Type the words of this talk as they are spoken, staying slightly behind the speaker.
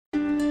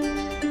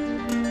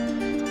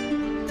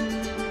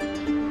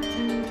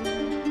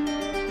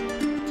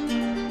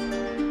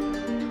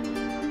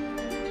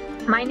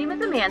My name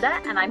is Amanda,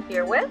 and I'm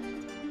here with...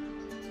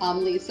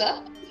 I'm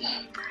Lisa.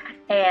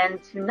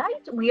 And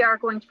tonight we are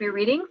going to be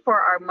reading for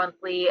our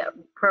monthly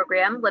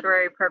program,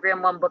 literary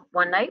program, One Book,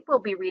 One Night. We'll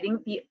be reading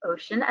The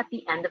Ocean at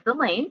the End of the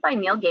Lane by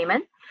Neil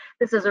Gaiman.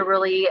 This is a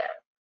really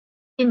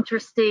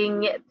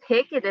interesting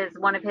pick. It is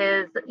one of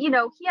his, he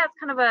has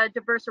kind of a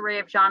diverse array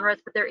of genres,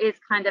 but there is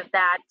kind of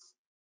that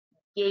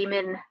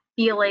Gaiman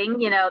feeling,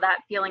 that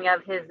feeling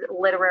of his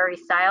literary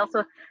style.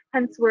 So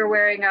hence we're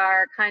wearing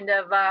our kind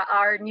of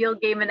our Neil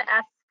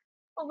Gaiman-esque,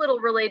 a little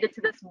related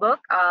to this book,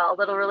 a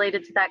little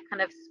related to that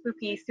kind of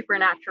spooky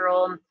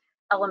supernatural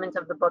element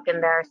of the book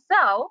in there.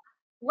 So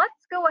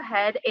let's go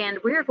ahead, and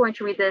we're going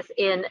to read this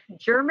in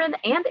German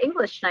and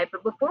English tonight.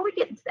 But before we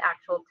get into the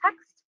actual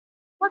text,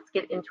 let's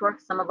get into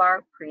some of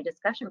our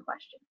pre-discussion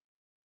questions.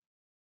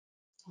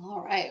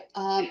 All right.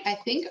 I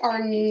think our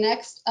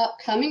next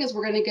upcoming is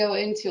we're going to go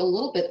into a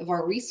little bit of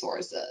our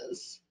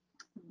resources.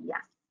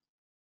 Yes.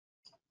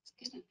 Let's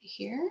get into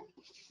here.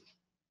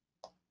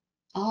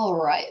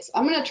 All right. So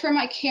I'm going to turn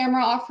my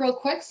camera off real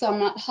quick so I'm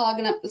not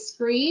hogging up the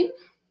screen.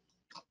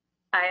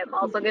 I am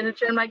also going to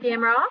turn my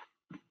camera off.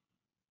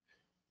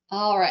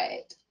 All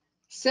right.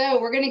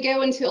 So we're going to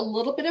go into a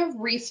little bit of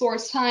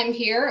resource time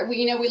here.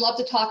 We love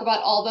to talk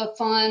about all the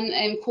fun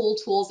and cool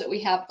tools that we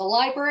have at the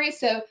library.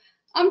 So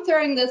I'm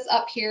throwing this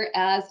up here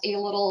as a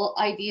little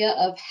idea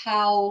of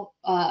how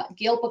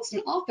Gale Books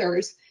and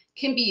Authors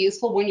can be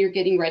useful when you're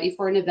getting ready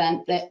for an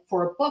event that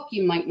for a book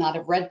you might not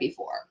have read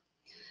before.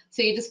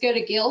 So you just go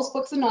to Gale's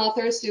Books and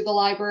Authors through the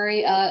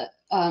library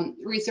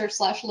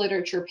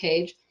research/literature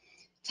page,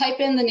 type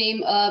in the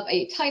name of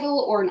a title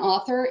or an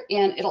author,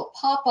 and it'll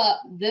pop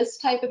up this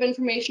type of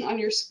information on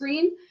your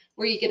screen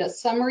where you get a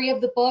summary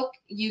of the book.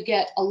 You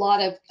get a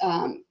lot of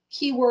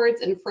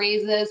keywords and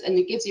phrases, and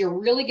it gives you a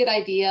really good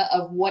idea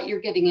of what you're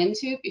getting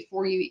into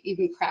before you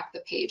even crack the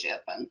page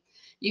open.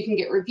 You can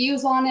get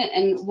reviews on it,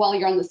 and while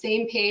you're on the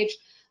same page,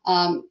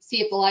 see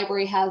if the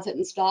library has it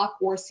in stock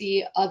or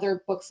see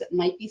other books that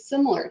might be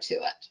similar to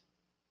it.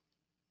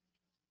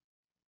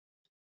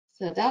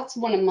 So that's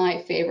one of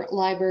my favorite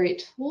library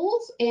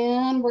tools,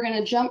 and we're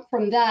going to jump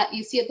from that.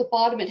 You see at the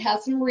bottom it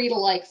has some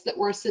read-alikes that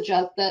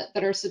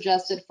are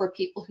suggested for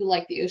people who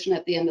like The Ocean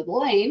at the End of the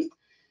Lane.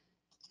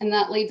 And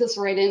that leads us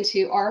right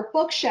into our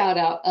book shout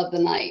out of the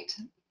night.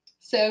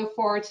 So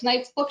for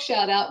tonight's book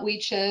shout out, we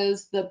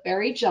chose The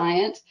Buried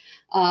Giant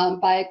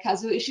by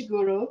Kazuo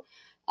Ishiguro.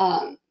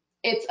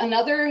 It's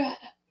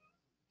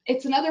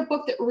another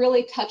book that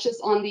really touches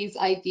on these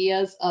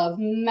ideas of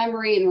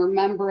memory and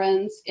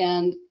remembrance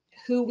and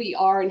who we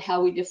are and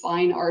how we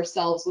define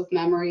ourselves with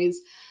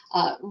memories.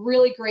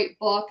 Really great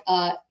book.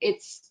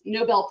 It's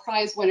Nobel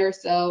Prize winner,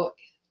 so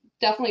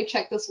definitely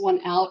check this one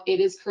out.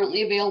 It is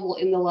currently available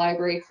in the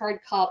library,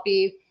 hard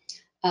copy,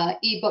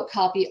 ebook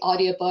copy,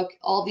 audiobook.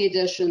 All the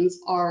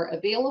editions are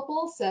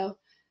available, so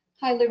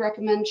highly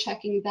recommend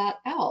checking that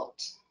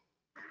out.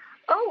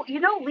 Oh,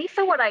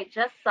 Lisa, what I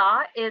just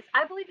saw is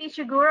I believe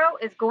Ishiguro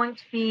is going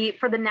to be,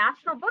 for the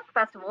National Book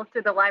Festival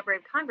through the Library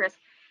of Congress,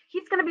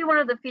 he's going to be one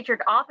of the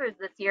featured authors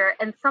this year.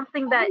 And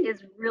something that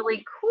is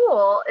really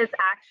cool is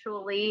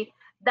actually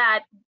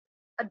that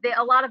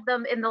a lot of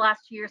them in the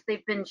last 2 years,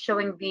 they've been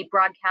showing the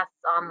broadcasts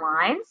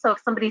online. So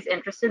if somebody's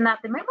interested in that,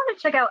 they might want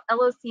to check out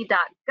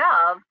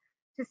loc.gov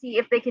to see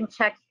if they can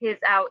check his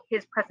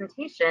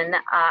presentation.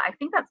 I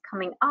think that's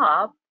coming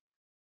up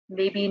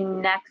maybe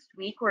next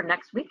week or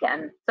next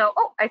weekend. So,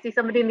 I see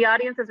somebody in the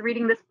audience is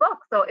reading this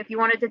book. So if you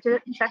wanted to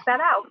check that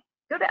out,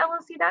 go to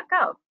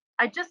loc.gov.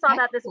 I just saw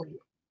that this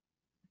week.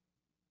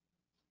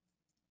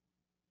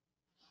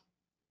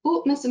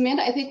 Oh, Miss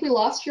Amanda, I think we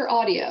lost your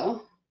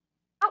audio.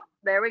 Oh,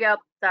 there we go.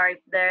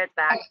 Sorry, there it's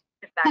back.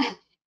 It's back.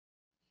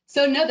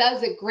 So no, that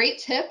was a great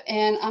tip,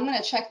 and I'm going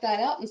to check that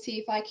out and see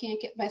if I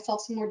can't get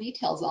myself some more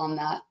details on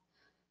that.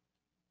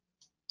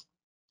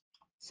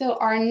 So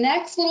our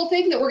next little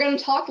thing that we're going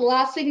to talk, the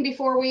last thing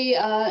before we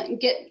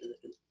get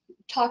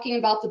talking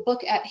about the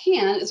book at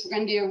hand, is we're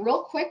going to do a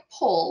real quick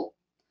poll.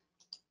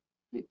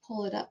 Let me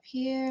pull it up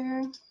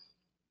here.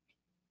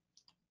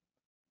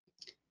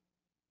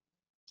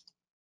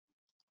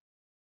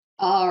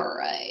 All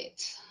right.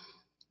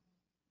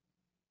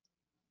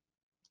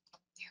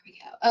 Here we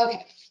go.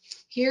 Okay.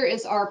 Here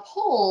is our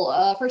poll,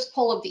 first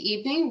poll of the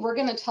evening. We're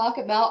going to talk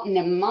about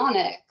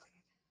mnemonic.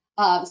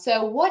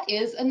 So what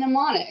is a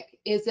mnemonic?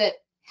 Is it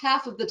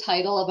half of the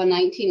title of a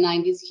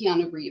 1990s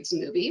Keanu Reeves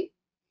movie?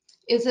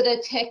 Is it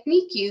a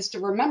technique used to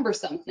remember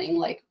something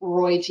like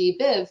Roy G.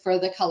 Biv for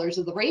The Colors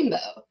of the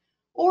Rainbow?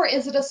 Or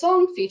is it a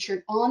song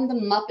featured on The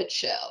Muppet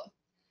Show?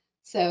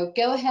 So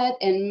go ahead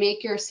and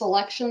make your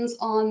selections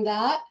on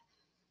that.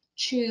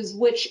 Choose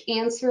which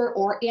answer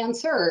or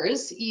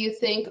answers you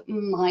think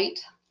might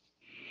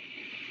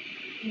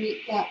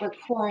meet that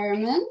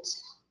requirement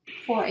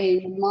for a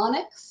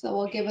mnemonic. So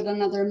we'll give it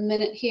another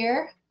minute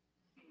here.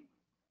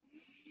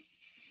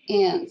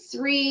 And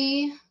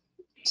 3,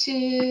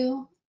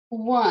 2,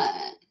 1.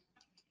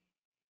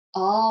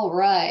 All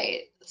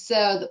right.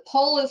 So the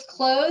poll is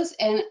closed,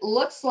 and it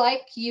looks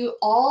like you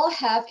all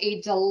have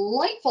a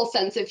delightful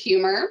sense of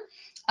humor.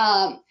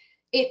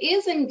 It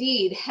is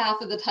indeed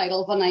half of the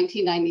title of a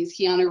 1990s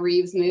Keanu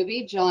Reeves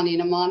movie, Johnny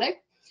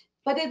Mnemonic,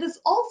 but it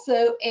is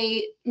also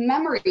a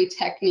memory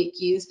technique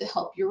used to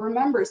help you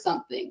remember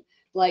something,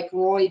 like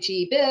Roy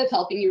G. Biv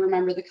helping you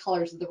remember the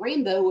colors of the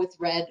rainbow with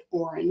red,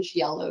 orange,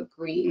 yellow,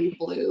 green,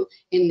 blue,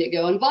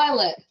 indigo, and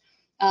violet.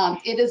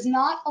 It is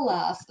not,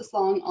 alas, a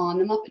song on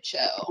The Muppet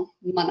Show.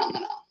 Mana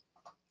mana.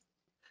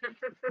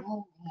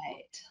 All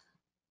right.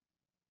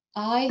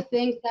 I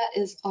think that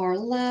is our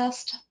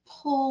last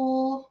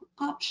poll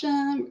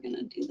option. We're going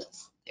to do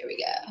this. There we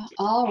go.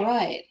 All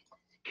right.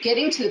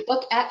 Getting to the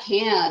book at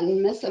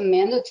hand. Miss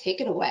Amanda, take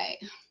it away.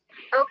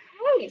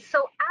 Okay, so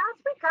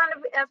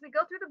as we go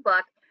through the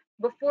book,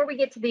 before we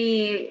get to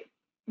the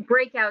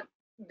breakout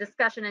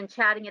discussion and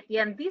chatting at the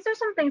end, these are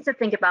some things to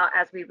think about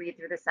as we read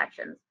through the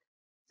sections.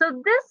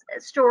 So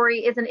this story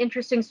is an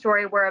interesting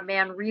story where a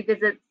man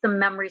revisits some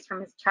memories from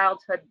his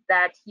childhood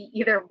that he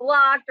either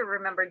blocked or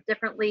remembered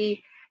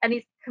differently, and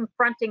he's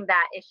confronting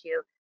that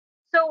issue.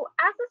 So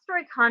as the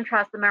story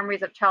contrasts the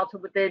memories of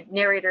childhood with the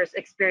narrator's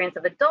experience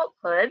of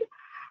adulthood,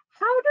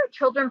 how do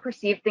children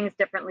perceive things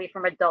differently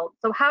from adults?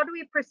 So how do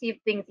we perceive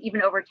things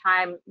even over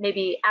time,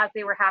 maybe as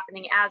they were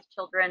happening as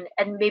children,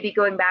 and maybe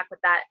going back with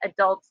that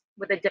adults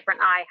with a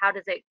different eye, how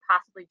does it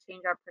possibly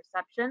change our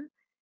perception?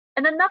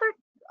 And another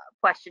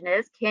question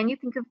is, can you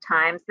think of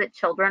times that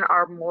children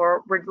are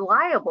more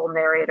reliable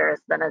narrators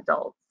than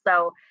adults?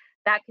 So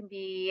that can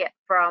be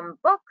from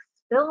books,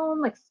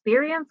 film,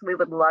 experience. We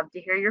would love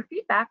to hear your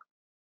feedback.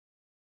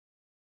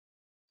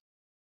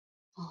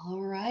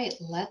 All right,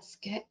 let's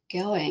get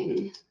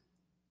going.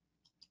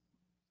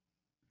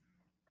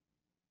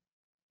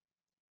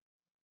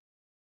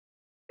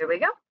 Here we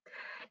go.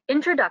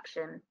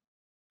 Introduction.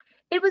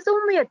 It was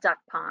only a duck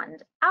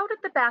pond, out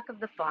at the back of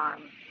the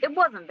farm. It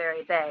wasn't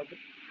very big.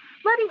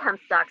 Letty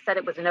Hemstock said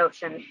it was an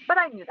ocean, but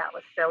I knew that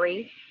was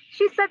silly.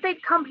 She said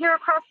they'd come here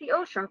across the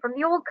ocean from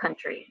the old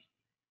country.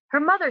 Her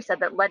mother said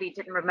that Letty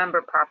didn't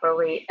remember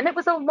properly, and it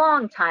was a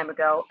long time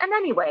ago, and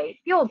anyway,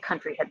 the old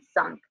country had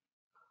sunk.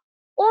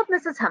 Old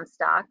Mrs.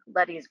 Hemstock,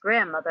 Letty's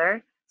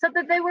grandmother, said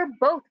that they were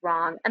both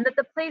wrong, and that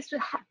the place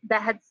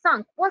that had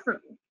sunk wasn't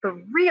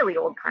the really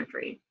old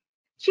country.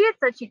 She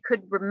said she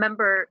could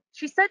remember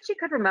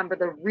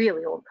the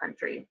really old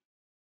country.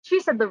 She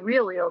said the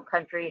really old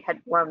country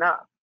had blown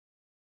up.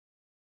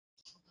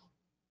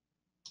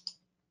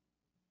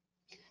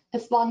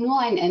 Es war nur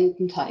ein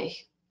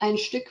Ententeich, ein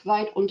Stück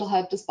weit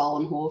unterhalb des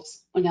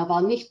Bauernhofs, und er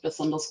war nicht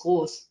besonders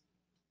groß.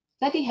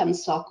 Letty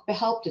Hemstock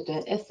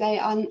behauptete, es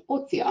sei ein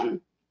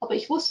Ozean, aber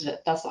ich wusste,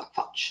 das war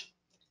Quatsch.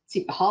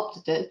 Sie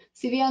behauptete,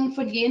 sie wären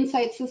von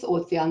jenseits des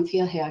Ozeans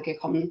hierher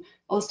gekommen,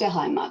 aus der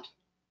Heimat.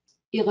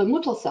 Ihre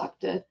Mutter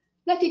sagte,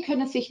 Letty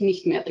könne sich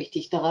nicht mehr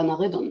richtig daran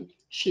erinnern.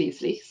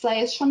 Schließlich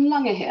sei es schon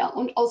lange her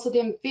und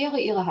außerdem wäre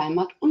ihre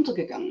Heimat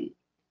untergegangen.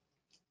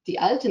 Die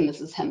alte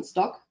Mrs.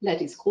 Hemstock,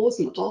 Lettys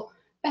Großmutter,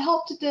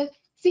 behauptete,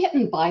 sie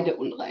hätten beide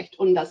Unrecht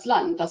und das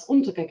Land, das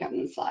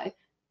untergegangen sei,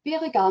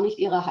 wäre gar nicht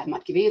ihre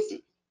Heimat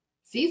gewesen.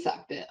 Sie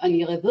sagte, an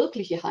ihre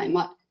wirkliche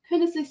Heimat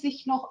könne sie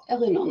sich noch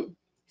erinnern.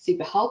 Sie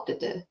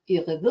behauptete,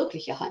 ihre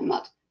wirkliche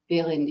Heimat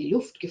wäre in die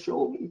Luft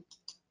geflogen.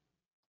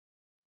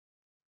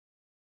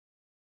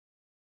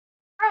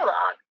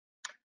 Prologue.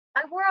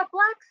 I wore a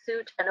black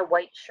suit and a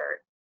white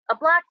shirt, a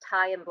black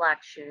tie and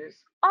black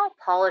shoes, all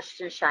polished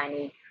and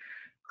shiny.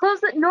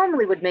 Clothes that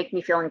normally would make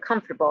me feel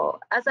uncomfortable,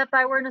 as if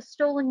I were in a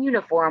stolen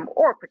uniform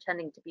or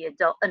pretending to be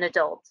an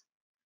adult.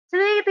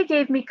 Today they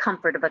gave me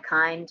comfort of a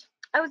kind.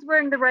 I was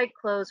wearing the right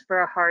clothes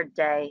for a hard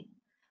day.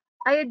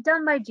 I had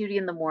done my duty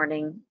in the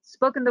morning,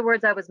 spoken the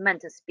words I was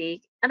meant to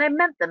speak, and I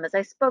meant them as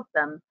I spoke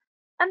them.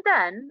 And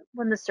then,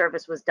 when the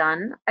service was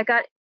done, I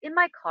got in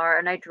my car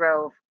and I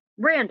drove,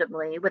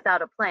 randomly,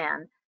 without a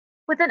plan,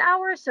 with an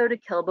hour or so to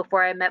kill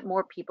before I met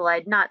more people I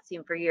had not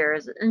seen for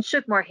years, and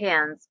shook more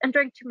hands, and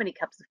drank too many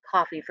cups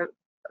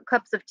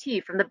of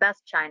tea from the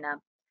best china.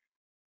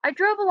 I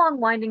drove along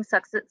winding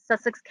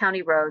Sussex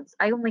County roads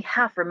I only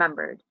half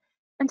remembered,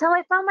 until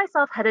I found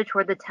myself headed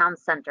toward the town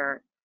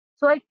center.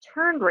 So I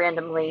turned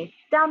randomly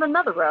down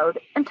another road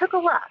and took a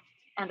left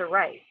and a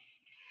right.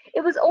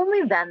 It was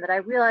only then that I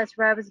realized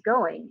where I was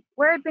going,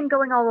 where I'd been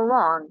going all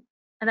along,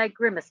 and I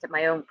grimaced at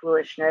my own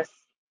foolishness.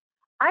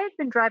 I had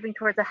been driving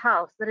towards a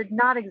house that had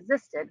not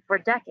existed for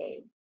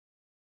decades.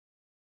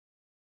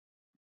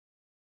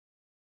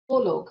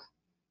 Prolog.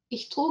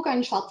 Ich trug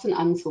einen schwarzen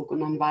Anzug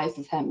und ein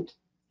weißes Hemd,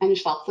 eine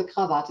schwarze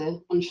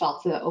Krawatte und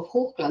schwarze, auf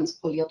Hochglanz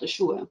polierte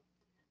Schuhe.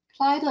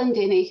 Kleider, in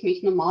denen ich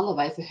mich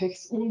normalerweise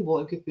höchst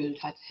unwohl gefühlt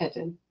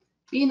hätte,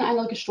 wie in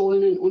einer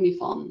gestohlenen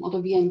Uniform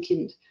oder wie ein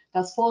Kind,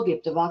 das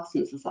vorgibt,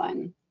 erwachsen zu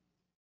sein.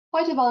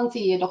 Heute waren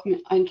sie jedoch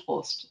ein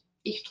Trost.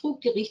 Ich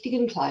trug die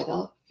richtigen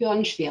Kleider für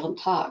einen schweren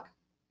Tag.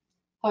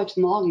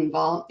 Heute Morgen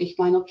war ich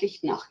meiner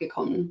Pflicht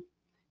nachgekommen.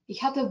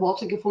 Ich hatte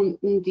Worte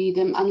gefunden, die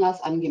dem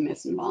Anlass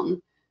angemessen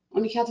waren,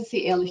 und ich hatte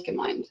sie ehrlich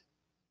gemeint.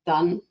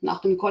 Dann, nach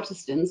dem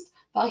Gottesdienst,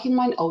 war ich in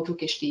mein Auto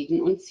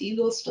gestiegen und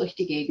ziellos durch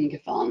die Gegend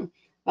gefahren,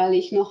 weil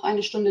ich noch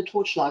eine Stunde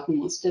totschlagen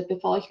musste,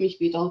 bevor ich mich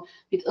wieder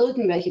mit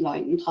irgendwelchen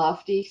Leuten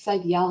traf, die ich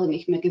seit Jahren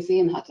nicht mehr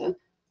gesehen hatte,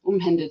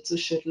 Hände zu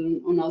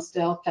schütteln und aus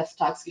der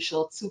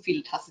Festtagsgeschirr zu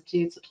viel Tasse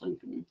Tee zu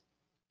trinken.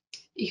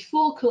 Ich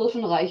fuhr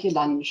kurvenreiche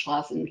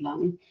Landstraße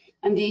entlang,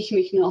 an die ich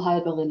mich nur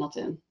halb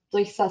erinnerte,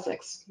 durch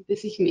Sussex,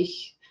 bis ich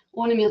mich,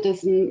 ohne mir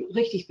dessen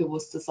richtig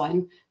bewusst zu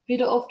sein,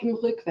 wieder auf dem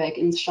Rückweg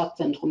ins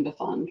Stadtzentrum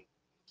befand.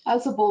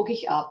 Also bog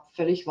ich ab,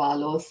 völlig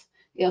wahllos,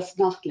 erst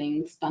nach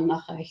links, dann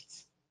nach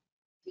rechts.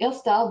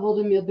 Erst da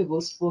wurde mir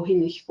bewusst,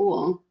 wohin ich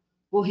fuhr,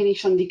 wohin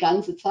ich schon die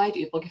ganze Zeit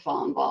über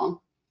gefahren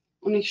war.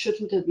 Und ich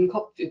schüttelte den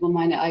Kopf über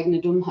meine eigene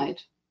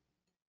Dummheit.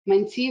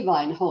 Mein Ziel war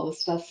ein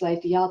Haus, das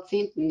seit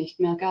Jahrzehnten nicht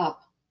mehr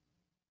gab.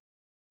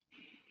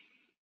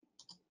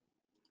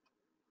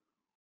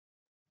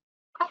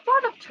 I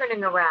thought of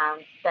turning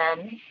around,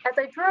 then, as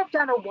I drove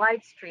down a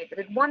wide street that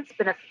had once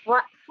been a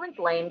flat flint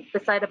lane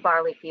beside a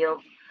barley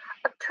field,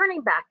 of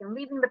turning back and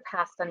leaving the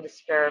past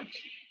undisturbed.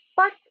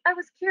 But I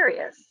was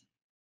curious.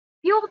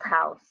 The old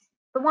house,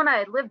 the one I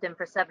had lived in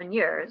for 7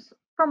 years,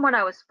 from when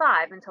I was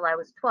 5 until I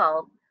was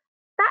 12,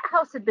 that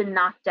house had been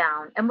knocked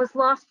down and was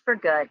lost for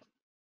good.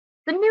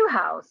 The new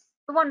house,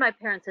 the one my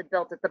parents had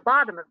built at the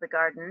bottom of the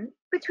garden,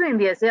 between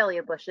the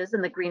azalea bushes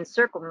and the green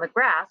circle in the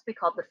grass we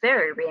called the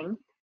fairy ring,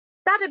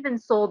 that had been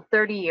sold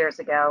 30 years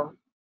ago.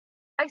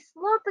 I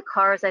slowed the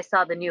car as I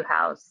saw the new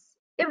house.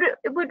 It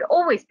would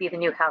always be the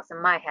new house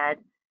in my head.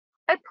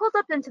 I pulled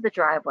up into the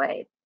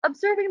driveway,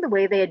 observing the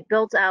way they had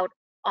built out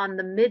on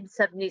the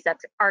mid-70s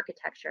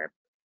architecture.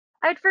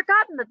 I had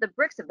forgotten that the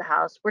bricks of the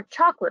house were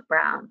chocolate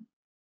brown.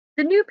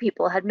 The new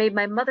people had made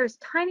my mother's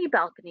tiny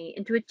balcony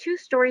into a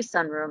two-story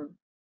sunroom.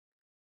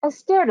 I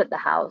stared at the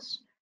house,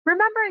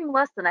 remembering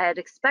less than I had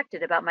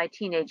expected about my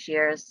teenage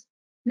years.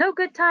 No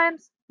good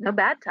times, no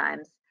bad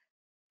times.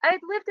 I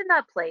had lived in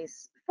that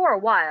place, for a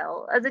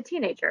while, as a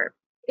teenager.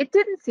 It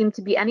didn't seem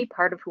to be any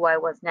part of who I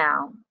was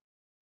now.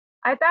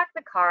 I backed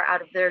the car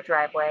out of their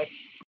driveway.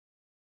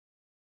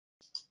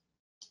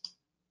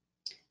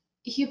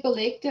 Ich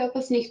überlegte, ob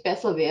es nicht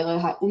besser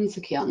wäre,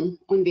 umzukehren,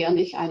 und während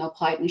ich einer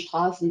breiten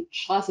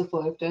Straße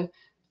folgte,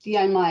 die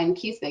einmal ein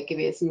Kiesweg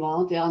gewesen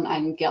war, der an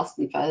einem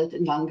Gerstenfeld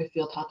entlang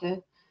geführt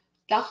hatte,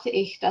 dachte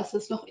ich, dass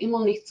es noch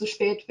immer nicht zu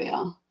spät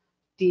wäre,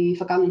 die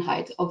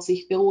Vergangenheit auf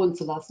sich beruhen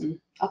zu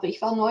lassen. Aber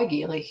ich war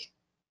neugierig.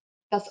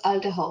 Das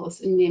alte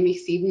Haus, in dem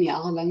ich 7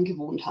 Jahre lang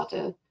gewohnt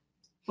hatte,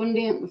 von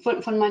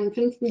meinem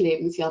 5.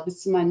 Lebensjahr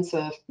bis zu meinem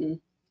 12.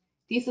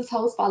 Dieses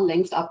Haus war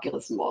längst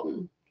abgerissen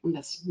worden. Und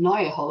das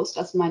neue Haus,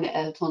 das meine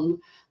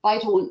Eltern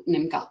weiter unten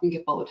im Garten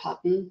gebaut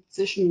hatten,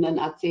 zwischen den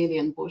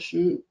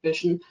Azalienbüschen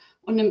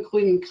und dem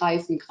grünen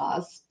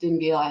Kreisengras, den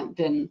wir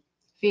den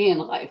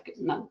Feenreif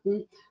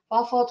nannten,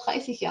 war vor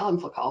 30 Jahren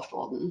verkauft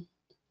worden.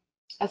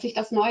 Als ich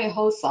das neue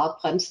Haus sah,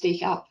 bremste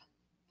ich ab.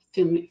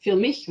 Für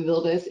mich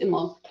würde es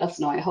immer das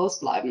neue Haus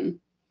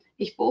bleiben.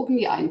 Ich bog in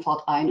die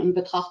Einfahrt ein und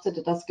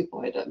betrachtete das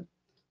Gebäude.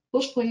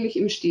 Ursprünglich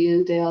im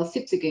Stil der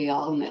 70er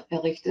Jahre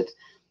errichtet,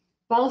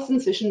 war es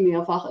inzwischen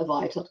mehrfach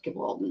erweitert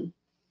geworden.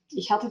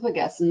 Ich hatte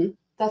vergessen,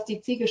 dass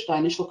die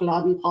Ziegelsteine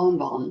schokoladenbraun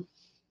waren.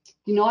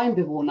 Die neuen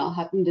Bewohner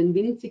hatten den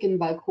winzigen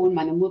Balkon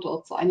meiner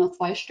Mutter zu einer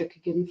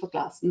zweistöckigen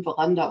verglasten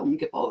Veranda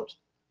umgebaut.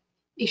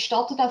 Ich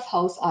starrte das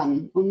Haus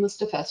an und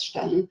musste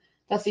feststellen,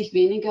 dass ich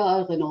weniger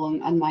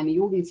Erinnerungen an meine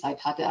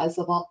Jugendzeit hatte als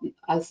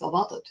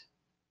erwartet.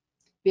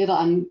 Weder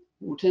an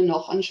gute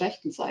noch an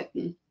schlechten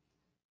Zeiten.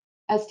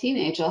 Als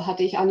Teenager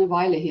hatte ich eine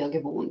Weile hier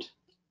gewohnt.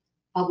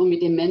 Aber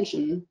mit dem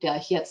Menschen, der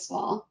ich jetzt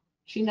war,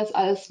 schien das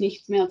alles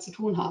nichts mehr zu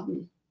tun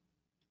haben.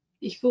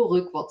 Ich fuhr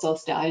rückwärts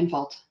aus der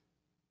Einfahrt.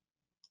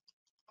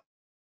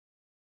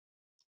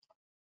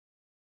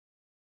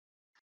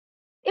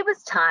 It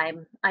was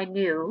time, I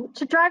knew,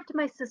 to drive to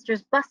my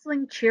sister's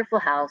bustling, cheerful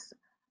house,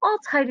 all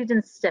tidied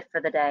and stiff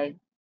for the day.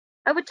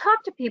 I would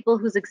talk to people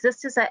whose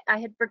existence I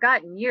had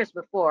forgotten years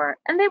before,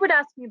 and they would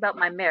ask me about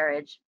my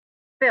marriage,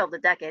 failed a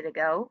decade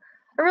ago,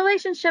 a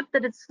relationship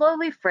that had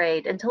slowly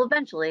frayed until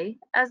eventually,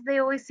 as they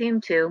always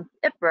seem to,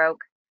 it broke,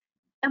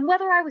 and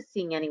whether I was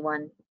seeing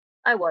anyone.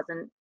 I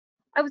wasn't.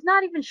 I was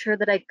not even sure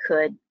that I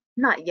could,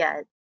 not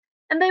yet.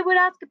 And they would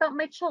ask about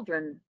my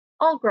children,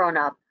 all grown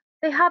up.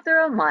 They have their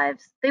own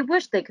lives. They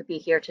wish they could be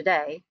here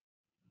today.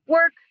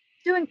 Work,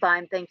 doing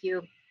fine, thank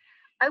you.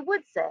 I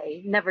would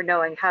say, never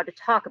knowing how to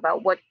talk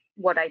about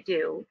what I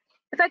do.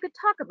 If I could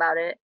talk about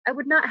it, I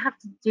would not have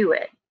to do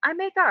it. I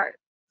make art.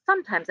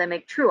 Sometimes I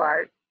make true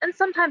art, and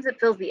sometimes it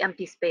fills the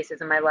empty spaces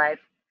in my life.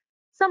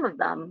 Some of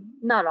them,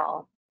 not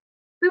all.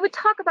 We would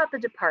talk about the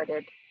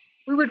departed.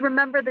 We would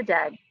remember the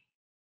dead.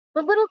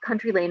 The little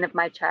country lane of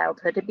my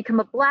childhood had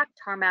become a black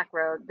tarmac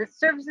road that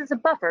serves as a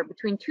buffer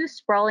between two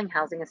sprawling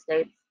housing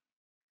estates.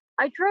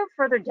 I drove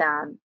further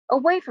down,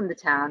 away from the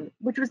town,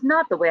 which was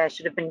not the way I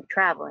should have been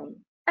traveling,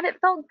 and it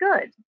felt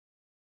good.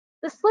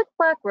 The slick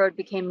black road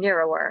became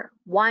narrower,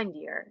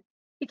 windier,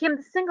 became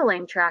the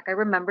single-lane track I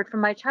remembered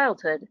from my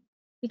childhood,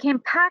 became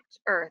packed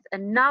earth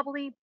and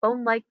knobbly,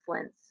 bone-like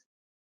flints.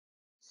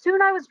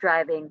 Soon I was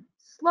driving,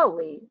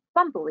 slowly,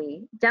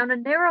 bumpily, down a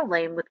narrow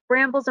lane with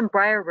brambles and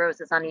briar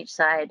roses on each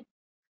side.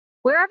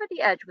 Wherever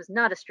the edge was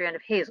not a strand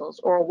of hazels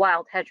or a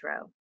wild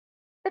hedgerow.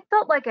 It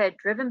felt like I had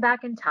driven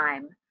back in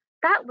time,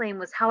 That lane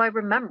was how I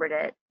remembered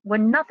it,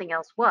 when nothing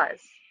else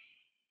was.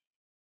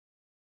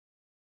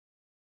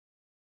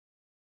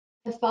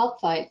 Es war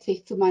Zeit,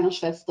 sich zu meiner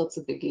Schwester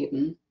zu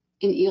begeben.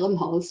 In ihrem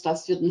Haus,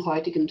 das für den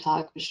heutigen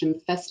Tag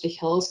bestimmt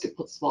festlich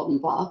herausgeputzt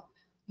worden war,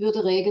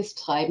 würde reges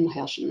Treiben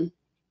herrschen.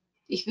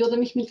 Ich würde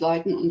mich mit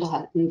Leuten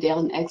unterhalten,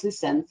 deren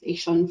Existenz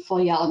ich schon vor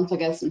Jahren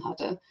vergessen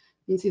hatte,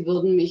 und sie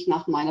würden mich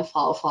nach meiner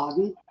Frau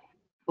fragen,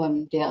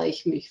 von der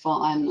ich mich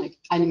vor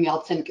einem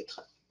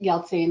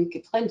Jahrzehnt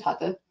getrennt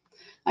hatte.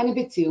 Eine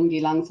Beziehung, die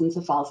langsam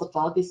zerfasert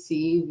war, bis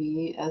sie,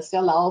 wie es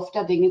der Lauf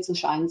der Dinge zu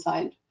scheinen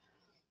scheint,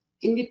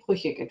 in die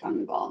Brüche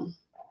gegangen war.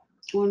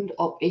 Und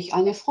ob ich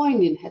eine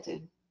Freundin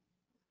hätte.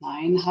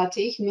 Nein,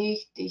 hatte ich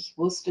nicht. Ich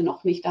wusste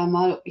noch nicht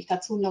einmal, ob ich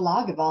dazu in der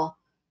Lage war.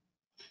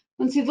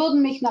 Und sie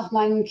würden mich nach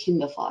meinen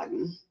Kindern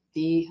fragen,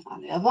 die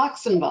alle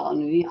erwachsen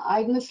waren, die ihr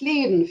eigenes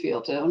Leben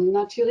führte. Und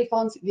natürlich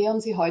wären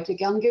sie heute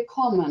gern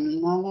gekommen.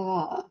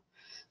 Lala.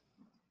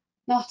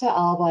 Nach der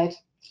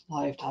Arbeit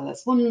läuft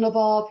alles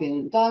wunderbar,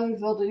 vielen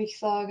Dank, würde ich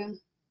sagen.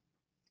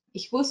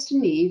 Ich wusste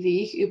nie,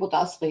 wie ich über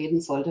das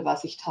reden sollte,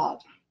 was ich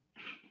tat.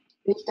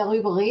 Wenn ich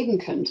darüber reden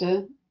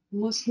könnte,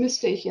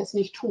 müsste ich es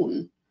nicht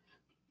tun.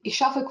 Ich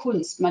schaffe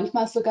Kunst,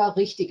 manchmal sogar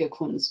richtige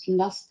Kunst, und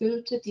das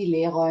füllte die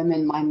Leerräume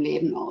in meinem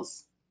Leben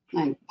aus.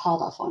 Ein paar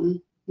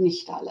davon,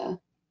 nicht alle.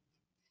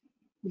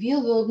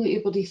 Wir würden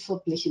über die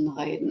Verblichen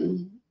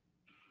reden.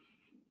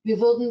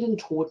 Wir würden den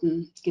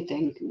Toten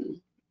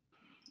gedenken.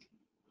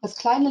 Das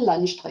kleine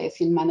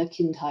Landsträßchen meiner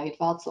Kindheit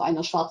war zu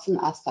einer schwarzen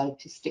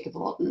Asphaltpiste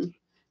geworden,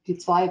 die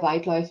zwei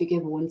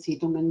weitläufige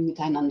Wohnsiedlungen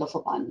miteinander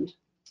verband.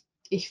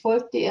 Ich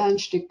folgte ihr ein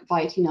Stück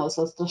weit hinaus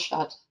aus der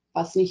Stadt,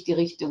 was nicht die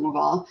Richtung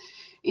war,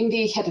 in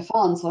die ich hätte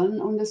fahren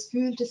sollen, und es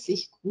fühlte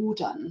sich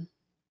gut an.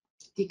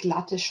 Die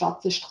glatte,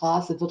 schwarze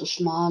Straße wurde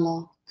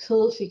schmaler,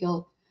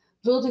 kurviger,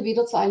 wurde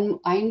wieder zu einem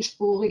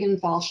einspurigen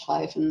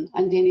Fahrstreifen,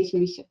 an den ich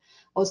mich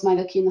aus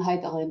meiner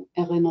Kindheit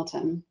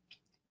erinnerte.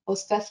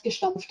 Aus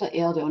festgestampfter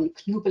Erde und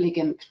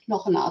knubbeligem,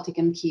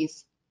 knochenartigem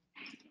Kies.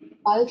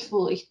 Bald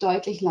fuhr ich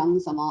deutlich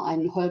langsamer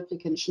einen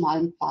holprigen,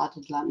 schmalen Pfad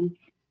entlang,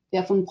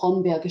 der von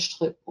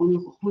Brombeergestrüpp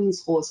und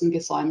Hundsrosen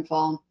gesäumt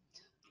war,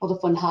 oder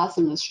von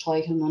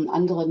Haselnusssträucheln und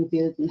anderen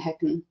wilden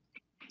Hecken.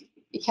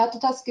 Ich hatte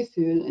das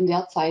Gefühl, in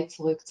der Zeit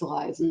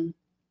zurückzureisen.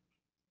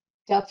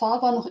 Der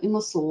Pfad war noch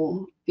immer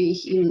so, wie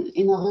ich ihn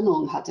in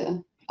Erinnerung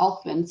hatte,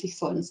 auch wenn sich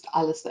sonst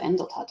alles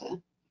verändert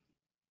hatte.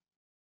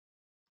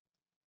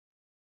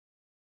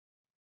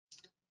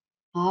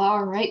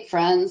 All right,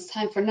 friends,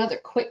 time for another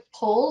quick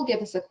poll.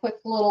 Give us a quick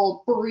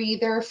little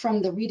breather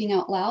from the reading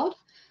out loud.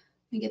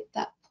 Let me get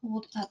that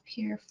pulled up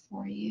here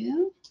for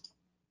you.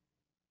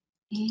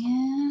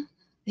 And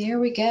there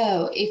we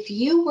go. If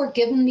you were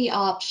given the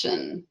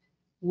option,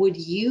 would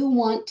you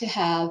want to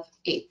have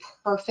a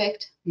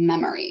perfect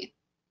memory?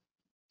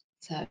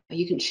 So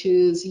you can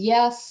choose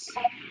yes,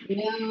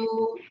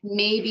 no,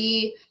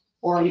 maybe,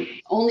 or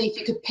only if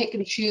you could pick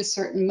and choose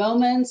certain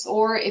moments,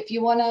 or if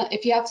you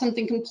have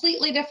something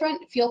completely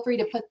different, feel free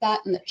to put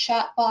that in the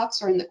chat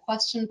box or in the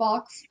question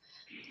box.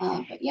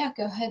 But yeah,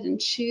 go ahead and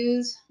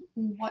choose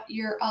what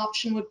your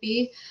option would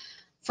be.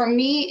 For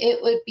me,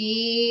 it would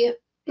be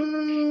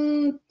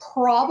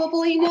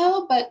probably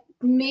no, but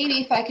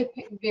maybe if I could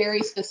pick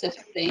very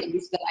specific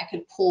things that I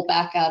could pull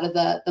back out of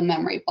the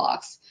memory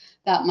box,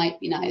 that might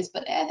be nice.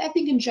 But I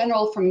think in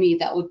general, for me,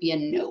 that would be a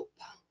nope.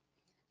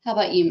 How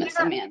about you, Miss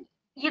Amanda?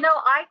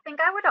 I think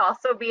I would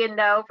also be a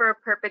no for a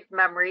perfect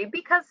memory,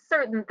 because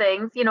certain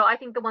things, I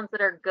think the ones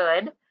that are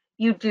good,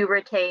 you do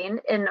retain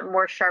in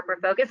more sharper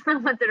focus. The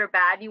ones that are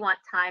bad, you want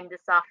time to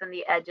soften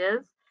the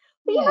edges.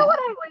 But you know what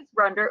I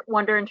always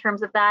wonder in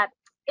terms of that?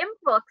 In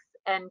books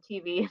and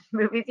TV and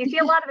movies, you see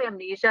a lot of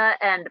amnesia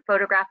and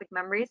photographic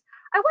memories.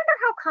 I wonder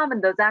how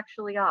common those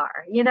actually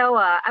are.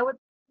 I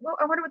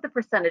wonder what the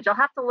percentage. I'll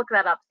have to look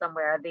that up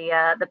somewhere.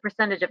 The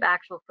percentage of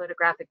actual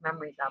photographic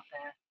memories out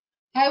there.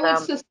 I would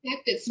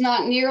suspect it's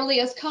not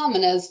nearly as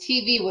common as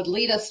TV would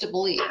lead us to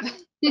believe.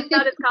 It's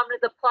not as common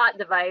as a plot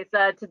device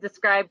to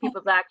describe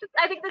people's actions.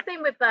 I think the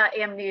same with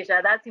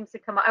amnesia. That seems to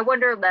come up. I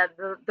wonder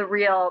the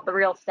real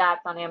stats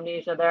on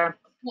amnesia there.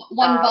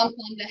 One bump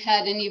on the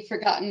head and you've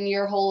forgotten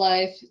your whole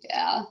life.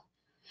 Yeah.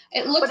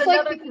 It looks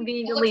like the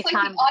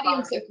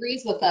audience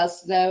agrees with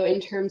us, though, in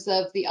terms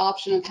of the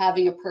option of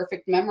having a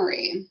perfect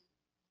memory.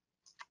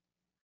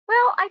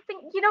 Well, I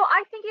think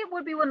it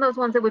would be one of those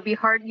ones that would be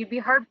hard. You'd be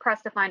hard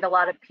pressed to find a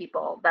lot of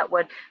people that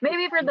would.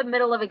 Maybe if you're in the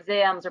middle of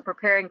exams or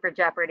preparing for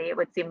Jeopardy, it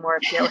would seem more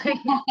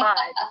appealing.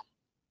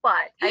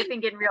 but I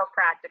think in real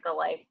practical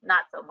life,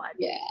 not so much.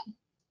 Yeah,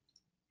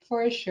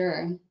 for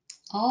sure.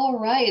 All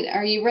right,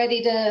 are you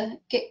ready to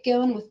get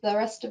going with the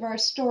rest of our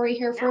story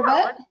here for a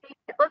bit?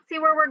 Let's see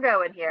where we're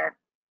going here.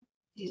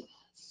 Yes.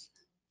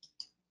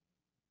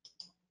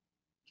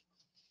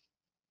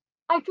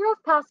 I drove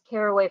past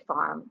Caraway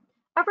Farm.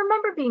 I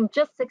remember being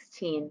just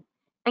 16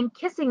 and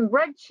kissing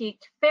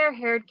red-cheeked,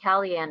 fair-haired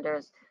Callie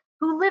Anders,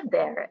 who lived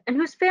there and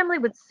whose family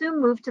would soon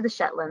move to the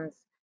Shetlands,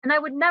 and I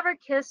would never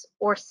kiss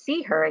or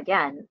see her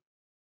again.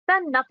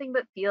 Then nothing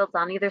but fields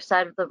on either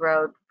side of the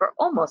road for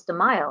almost a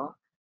mile,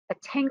 a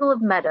tangle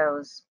of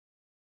meadows,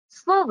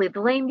 Slowly,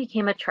 the lane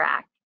became a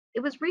track. It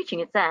was reaching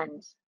its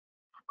end.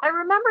 I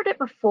remembered it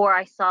before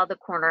I turned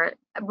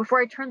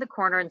the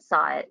corner and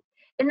saw it,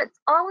 in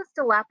all its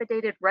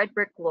dilapidated red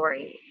brick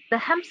glory, the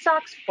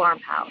Hempstocks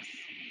farmhouse.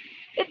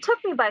 It took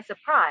me by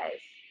surprise,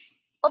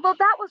 although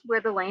that was where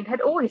the lane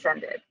had always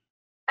ended.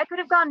 I could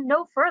have gone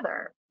no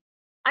further.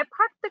 I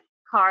parked the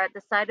car at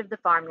the side of the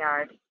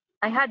farmyard.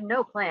 I had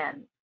no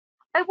plan.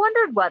 I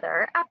wondered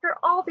whether, after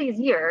all these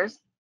years,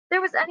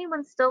 there was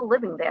anyone still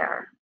living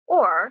there,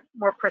 or,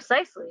 more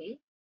precisely,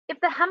 if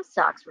the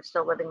Hempstocks were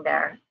still living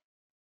there.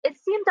 It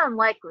seemed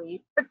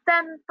unlikely, but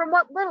then, from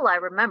what little I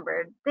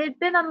remembered, they had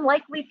been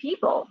unlikely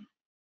people.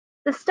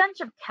 The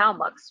stench of cow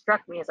muck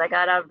struck me as I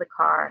got out of the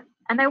car,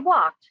 and I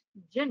walked,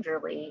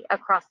 gingerly,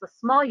 across the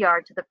small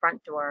yard to the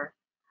front door.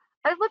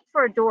 I looked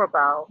for a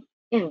doorbell,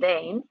 in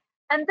vain,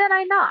 and then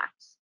I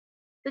knocked.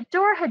 The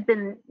door had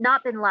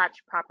not been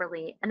latched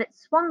properly, and it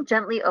swung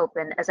gently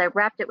open as I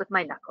rapped it with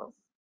my knuckles.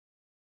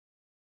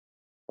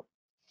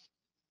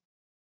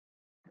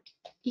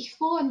 Ich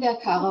fuhr an der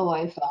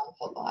Caraway-Farm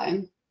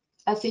vorbei.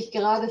 Als ich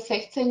gerade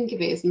 16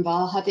 gewesen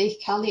war, hatte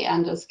ich Callie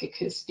Anders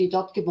geküsst, die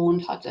dort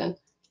gewohnt hatte,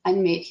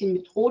 ein Mädchen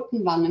mit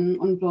roten Wangen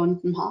und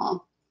blondem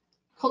Haar.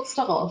 Kurz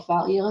darauf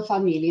war ihre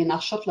Familie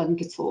nach Schottland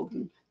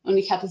gezogen und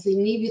ich hatte sie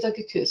nie wieder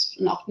geküsst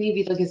und auch nie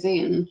wieder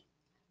gesehen.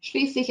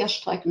 Schließlich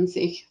erstreckten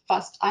sich,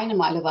 fast eine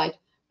Meile weit,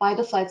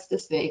 beiderseits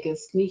des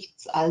Weges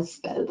nichts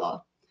als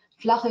Wälder.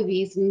 Flache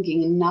Wiesen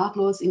gingen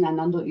nahtlos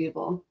ineinander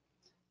über.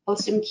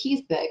 Aus dem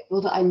Kiesberg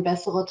wurde ein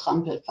besserer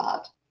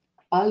Trampelpfad.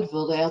 Bald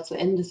würde er zu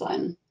Ende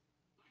sein.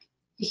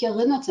 Ich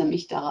erinnerte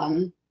mich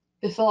daran,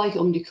 bevor ich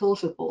um die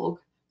Kurve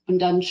bog, und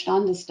dann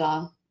stand es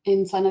da,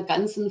 in seiner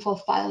ganzen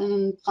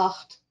verfallenen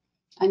Pracht,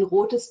 ein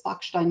rotes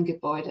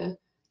Backsteingebäude,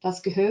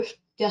 das Gehöft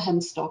der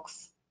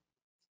Hempstocks.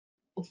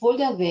 Obwohl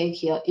der Weg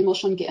hier immer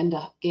schon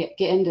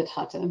geendet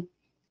hatte,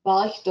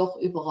 war ich doch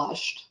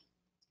überrascht.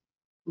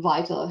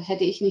 Weiter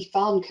hätte ich nicht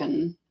fahren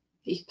können.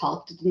 Ich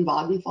parkte den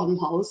Wagen vor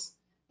dem Haus.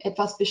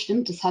 Etwas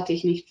Bestimmtes hatte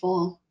ich nicht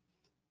vor.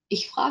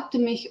 Ich fragte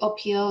mich, ob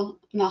hier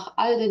nach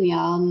all den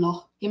Jahren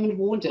noch jemand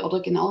wohnte oder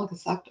genauer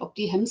gesagt, ob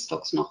die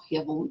Hempstocks noch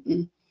hier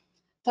wohnten.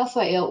 Das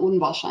war eher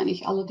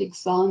unwahrscheinlich,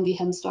 allerdings waren die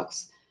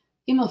Hempstocks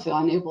immer für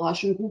eine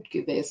Überraschung gut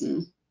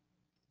gewesen.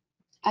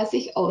 Als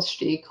ich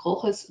ausstieg,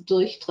 roch es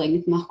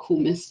durchdringend nach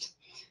Kuhmist.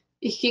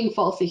 Ich ging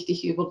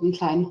vorsichtig über den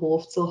kleinen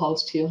Hof zur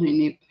Haustür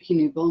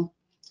hinüber,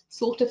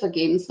 suchte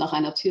vergebens nach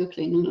einer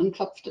Türklingel und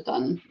klopfte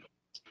dann.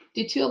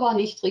 Die Tür war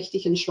nicht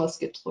richtig ins Schloss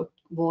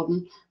gedrückt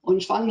worden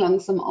und schwang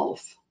langsam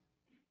auf.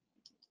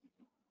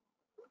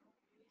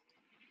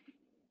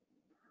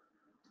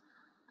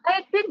 I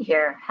had been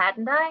here,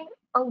 hadn't I?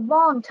 A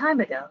long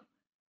time ago.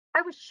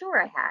 I was sure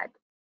I had.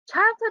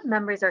 Childhood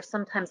memories are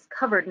sometimes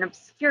covered and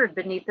obscured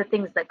beneath the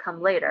things that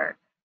come later,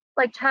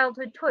 like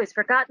childhood toys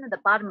forgotten at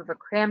the bottom of a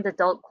crammed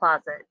adult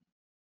closet.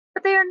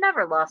 But they are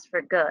never lost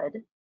for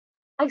good.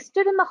 I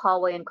stood in the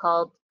hallway and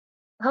called,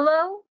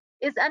 "Hello?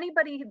 Is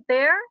anybody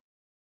there?"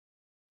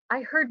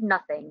 I heard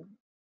nothing.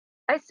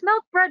 I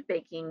smelled bread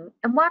baking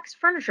and waxed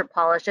furniture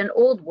polish and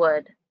old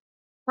wood.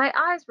 My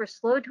eyes were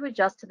slow to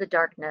adjust to the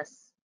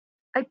darkness.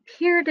 I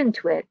peered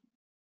into it,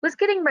 was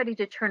getting ready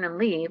to turn and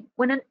leave,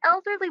 when an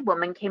elderly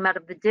woman came out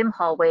of the dim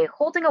hallway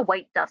holding a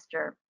white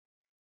duster.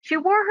 She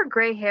wore her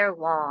gray hair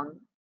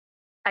long.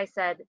 I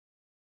said,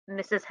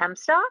 "Mrs.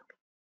 Hempstock?"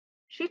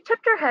 She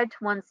tipped her head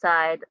to one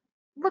side,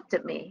 looked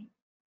at me.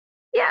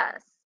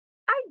 "Yes,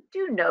 I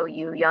do know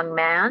you, young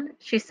man,"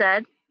 she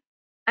said.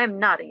 "I am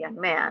not a young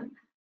man.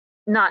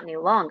 Not any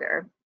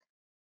longer.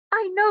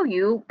 I know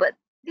you, but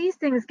these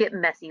things get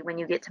messy when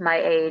you get to my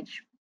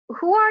age.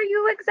 Who are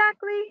you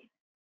exactly?"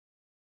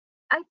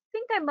 I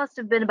think I must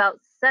have been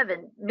about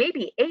 7,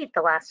 maybe 8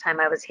 the last time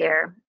I was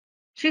here.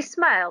 She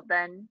smiled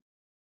then.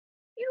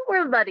 "You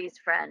were Letty's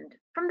friend,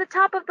 from the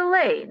top of the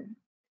lane.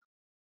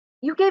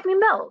 You gave me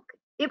milk.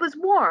 It was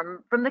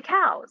warm, from the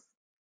cows."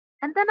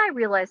 And then I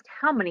realized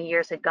how many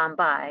years had gone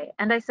by,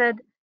 and I said,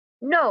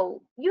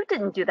 "No, you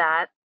didn't do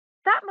that.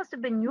 That must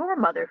have been your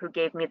mother who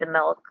gave me the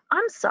milk.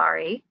 I'm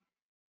sorry."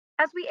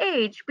 As we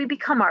age, we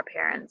become our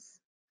parents.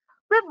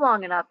 Live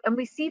long enough, and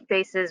we see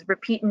faces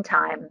repeat in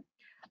time.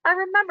 I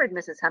remembered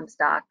Mrs.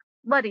 Hempstock,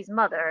 Letty's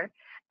mother,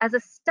 as a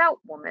stout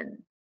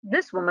woman.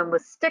 This woman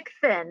was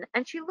stick-thin,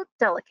 and she looked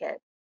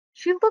delicate.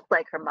 She looked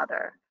like her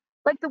mother,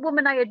 like the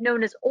woman I had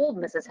known as old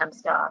Mrs.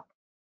 Hempstock.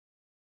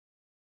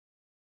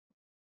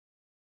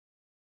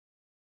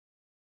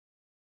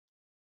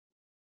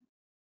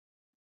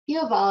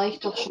 Hier war ich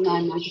doch schon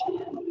einmal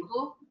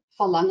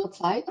vor langer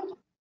Zeit.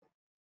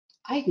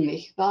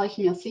 Eigentlich war ich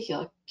mir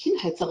sicher,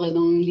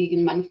 Kindheitserinnerungen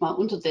liegen manchmal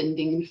unter den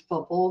Dingen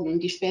verborgen,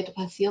 die später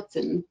passiert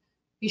sind,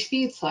 wie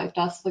Spielzeug,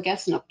 das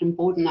vergessen auf dem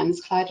Boden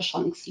eines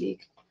Kleiderschranks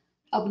liegt,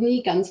 aber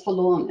nie ganz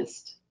verloren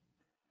ist.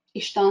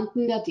 Ich stand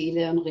in der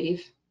Diele und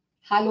rief,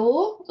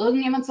 "Hallo,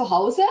 irgendjemand zu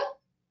Hause?"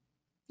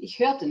 Ich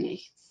hörte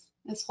nichts.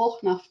 Es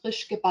roch nach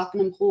frisch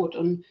gebackenem Brot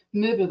und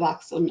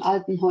Möbelwachs und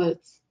altem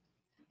Holz.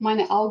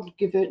 Meine Augen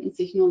gewöhnten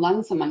sich nur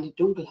langsam an die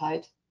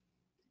Dunkelheit.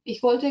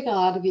 Ich wollte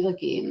gerade wieder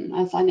gehen,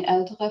 als eine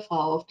ältere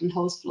Frau auf den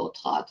Hausflur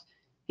trat,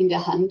 in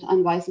der Hand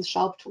ein weißes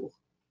Schaubtuch.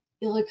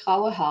 Ihre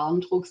graue Haare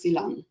trug sie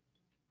lang.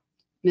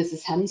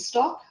 Mrs.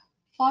 Hemstock?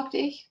 Fragte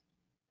ich.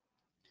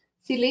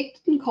 Sie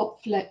legte den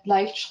Kopf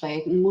leicht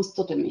schräg und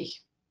musterte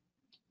mich.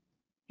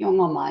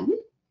 Junger Mann,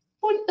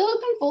 von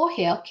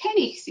irgendwoher kenne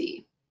ich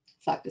Sie,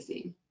 sagte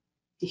sie.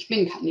 Ich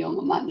bin kein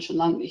junger Mann, schon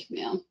lange nicht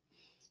mehr.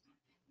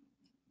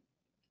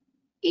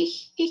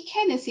 Ich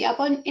kenne Sie,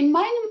 aber in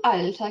meinem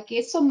Alter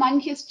geht so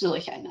manches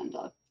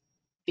durcheinander.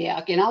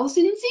 Wer genau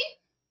sind Sie?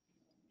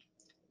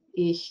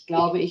 Ich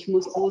glaube, ich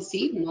muss so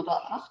 7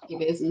 oder 8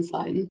 gewesen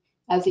sein,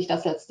 als ich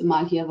das letzte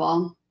Mal hier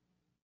war.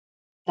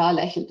 Da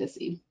lächelte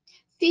sie.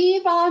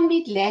 Sie waren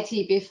mit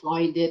Letty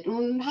befreundet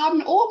und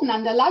haben oben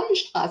an der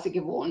Landstraße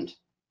gewohnt.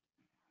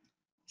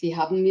 Sie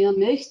haben mir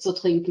Milch zu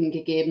trinken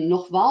gegeben,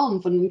 noch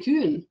warm von den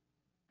Kühen.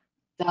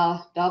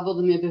 Da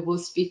wurde mir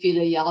bewusst, wie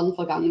viele Jahre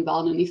vergangen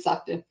waren, und ich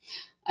sagte,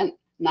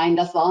 nein,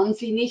 das waren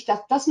Sie nicht,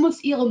 das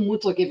muss Ihre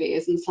Mutter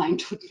gewesen sein,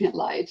 tut mir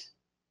leid.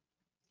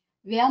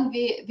 Wären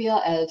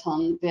wir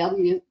Eltern,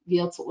 werden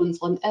wir zu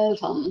unseren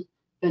Eltern.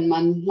 Wenn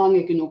man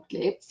lange genug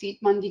lebt,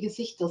 sieht man die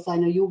Gesichter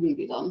seiner Jugend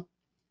wieder.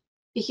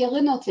 Ich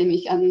erinnerte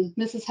mich an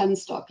Mrs.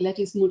 Hemstock,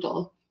 Lettys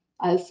Mutter,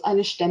 als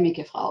eine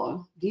stämmige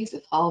Frau.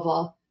 Diese Frau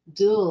war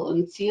dürr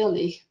und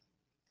zierlich.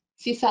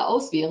 Sie sah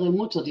aus wie ihre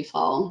Mutter, die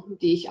Frau,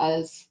 die ich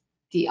als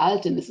die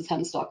alte Mrs.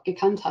 Hemstock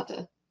gekannt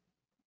hatte.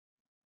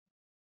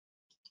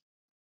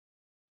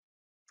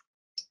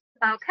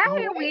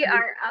 Okay, we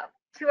are up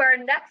to our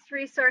next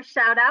resource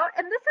shout out.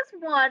 And this is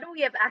one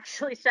we have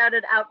actually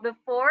shouted out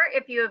before.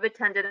 If you have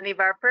attended any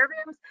of our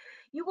programs,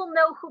 you will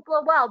know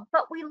Hoopla well,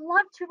 but we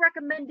love to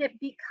recommend it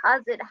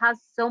because it has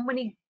so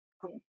many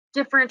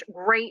different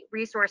great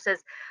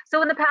resources.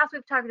 So in the past,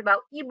 we've talked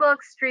about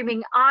ebooks,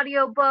 streaming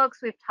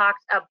audiobooks, we've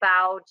talked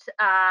about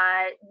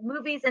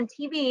movies and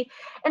TV.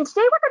 And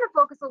today we're going to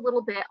focus a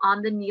little bit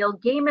on the Neil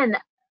Gaiman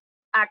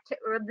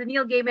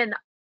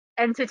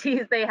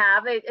entities they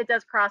have. It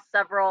does cross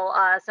several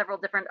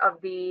different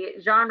of the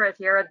genres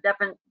here,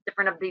 different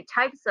of the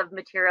types of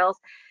materials.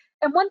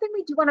 And one thing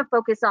we do want to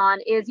focus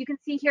on is you can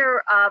see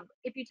here,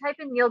 if you type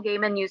in Neil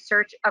Gaiman, you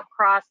search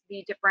across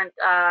the different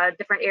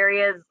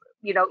areas,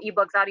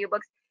 ebooks,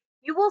 audiobooks,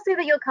 you will see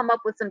that you'll come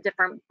up with some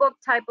different book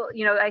type.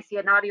 I see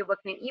an audiobook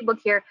and an ebook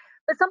here.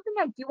 But something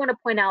I do want to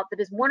point out that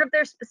is one of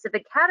their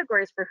specific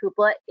categories for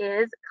Hoopla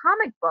is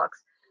comic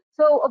books.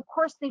 So, of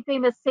course, the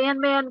famous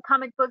Sandman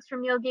comic books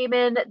from Neil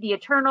Gaiman, the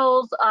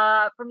Eternals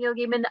from Neil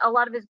Gaiman, a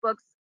lot of his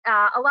books,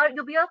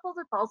 you'll be able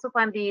to also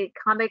find the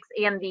comics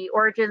and the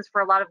origins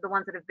for a lot of the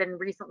ones that have been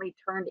recently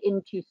turned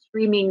into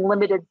streaming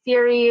limited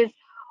series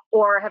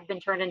or have been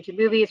turned into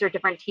movies or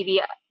different TV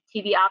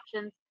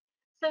options.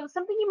 So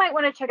something you might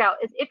want to check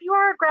out is if you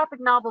are a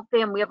graphic novel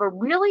fan, we have a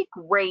really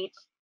great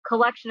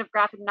collection of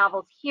graphic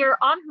novels here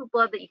on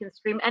Hoopla that you can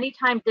stream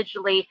anytime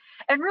digitally.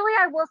 And really,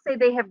 I will say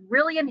they have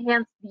really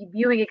enhanced the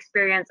viewing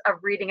experience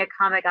of reading a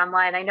comic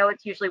online. I know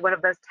it's usually one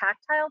of those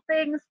tactile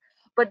things,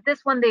 but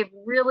this one, they've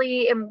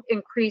really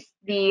increased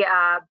the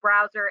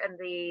browser and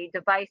the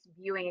device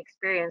viewing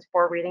experience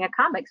for reading a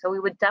comic. So we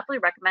would definitely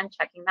recommend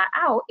checking that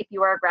out if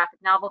you are a graphic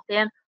novel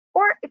fan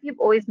or if you've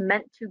always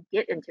meant to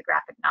get into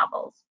graphic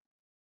novels.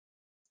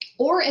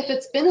 Or if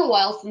it's been a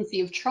while since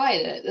you've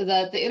tried it,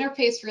 the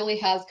interface really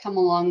has come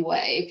a long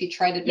way if you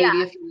tried it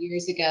maybe a few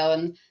years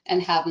ago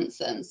and haven't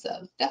since.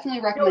 So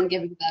definitely recommend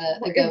giving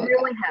that a go. It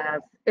really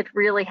has. It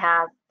really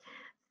has.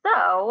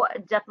 So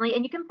definitely,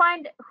 and you can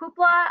find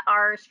Hoopla,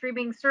 our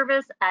streaming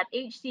service, at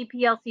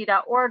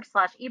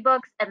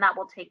hcplc.org/ebooks, and that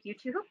will take you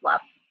to Hoopla.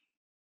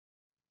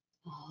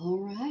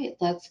 All right,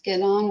 let's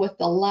get on with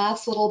the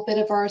last little bit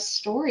of our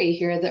story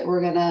here that we're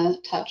going to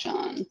touch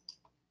on.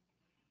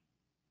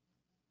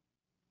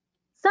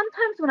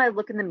 Sometimes when I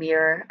look in the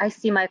mirror, I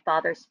see my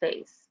father's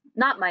face,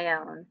 not my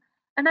own,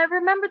 and I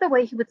remember the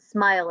way he would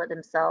smile at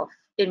himself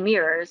in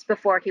mirrors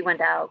before he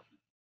went out.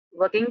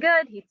 Looking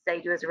good, he'd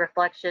say to his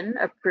reflection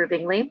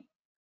approvingly.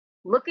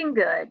 Looking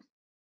good.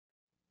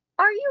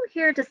 Are you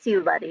here to see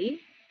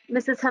Letty?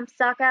 Mrs.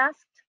 Hempstock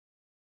asked.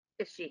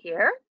 Is she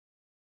here?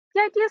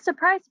 The idea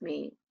surprised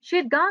me. She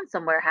had gone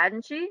somewhere,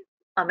 hadn't she?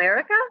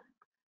 America?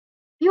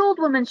 The old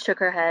woman shook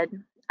her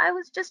head. I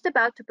was just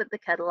about to put the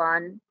kettle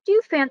on. Do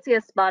you fancy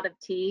a spot of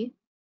tea?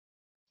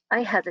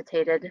 I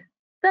hesitated.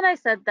 Then I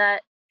said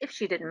that, if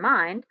she didn't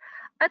mind,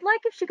 I'd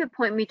like if she could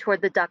point me toward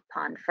the duck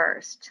pond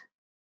first.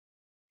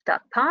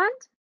 Duck pond?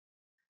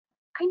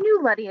 I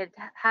knew Letty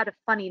had a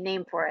funny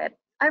name for it.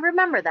 I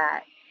remember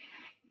that.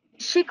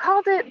 She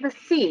called it the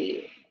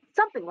sea,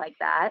 something like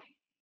that.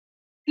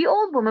 The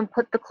old woman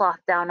put the cloth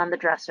down on the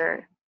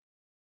dresser.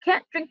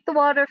 Can't drink the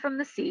water from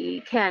the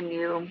sea, can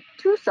you?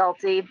 Too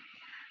salty.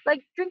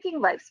 Like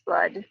drinking life's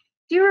blood.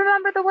 Do you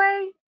remember the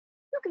way?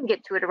 You can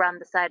get to it around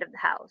the side of the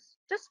house.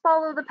 Just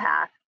follow the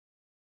path.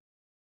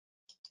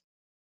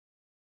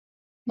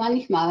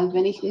 Manchmal,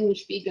 wenn ich in den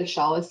Spiegel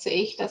schaue,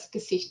 sehe ich das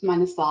Gesicht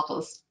meines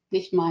Vaters,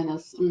 nicht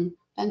meines. Und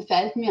dann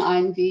fällt mir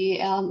ein, wie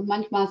er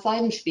manchmal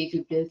seinem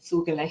Spiegelbild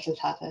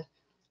zugelächelt hatte,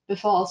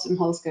 bevor er aus dem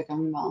Haus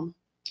gegangen war.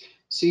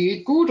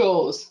 Sieht gut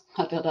aus,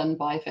 hat er dann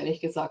beifällig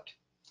gesagt.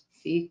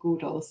 Sieht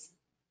gut aus.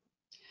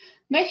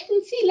 Möchten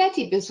Sie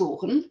Letty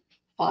besuchen?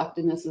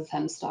 Fragte Mrs.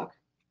 Hemstock.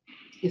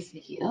 Ist sie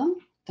hier?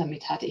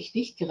 Damit hatte ich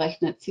nicht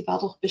gerechnet. Sie war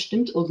doch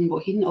bestimmt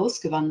irgendwohin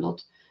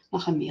ausgewandert.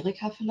 Nach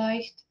Amerika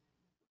vielleicht?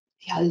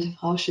 Die alte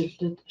Frau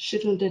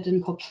schüttelte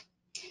den Kopf.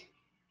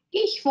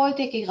 Ich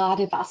wollte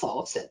gerade Wasser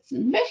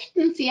aufsetzen.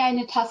 Möchten Sie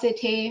eine Tasse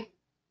Tee?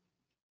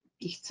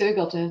 Ich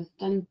zögerte,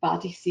 dann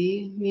bat ich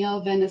sie,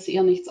 mir, wenn es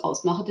ihr nichts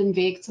ausmache, den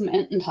Weg zum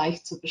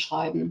Ententeich zu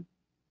beschreiben.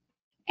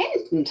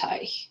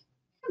 Ententeich?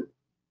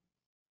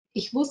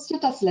 Ich wusste,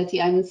 dass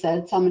Letty einen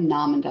seltsamen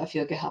Namen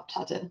dafür gehabt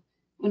hatte,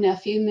 und er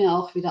fiel mir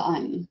auch wieder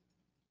ein.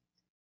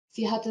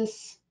 Sie hat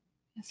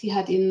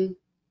ihn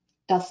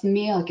das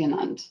Meer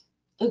genannt,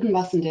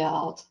 irgendwas in der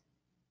Art.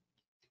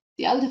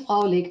 Die alte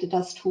Frau legte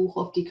das Tuch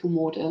auf die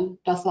Kommode.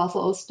 Das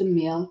Wasser aus dem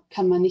Meer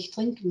kann man nicht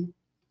trinken,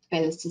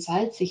 weil es zu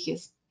salzig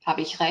ist.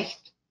 Habe ich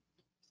recht?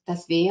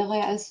 Das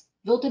wäre, als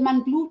würde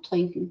man Blut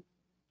trinken.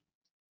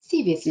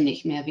 Sie wissen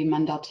nicht mehr, wie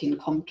man dorthin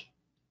kommt.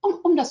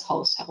 Um das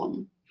Haus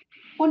herum.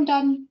 Und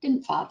dann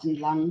den Pfad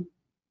entlang.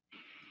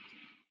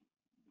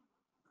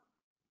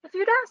 If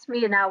you'd asked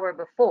me an hour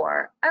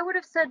before, I would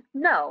have said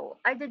no,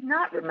 I did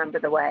not remember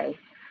the way.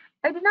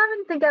 I did not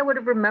even think I would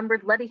have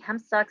remembered Letty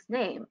Hemstock's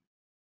name.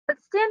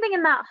 But standing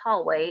in that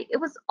hallway, it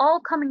was all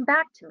coming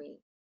back to me.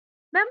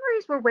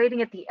 Memories were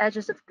waiting at the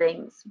edges of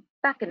things,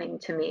 beckoning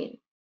to me.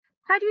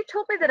 Had you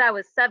told me that I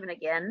was 7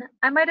 again,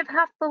 I might have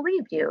half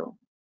believed you.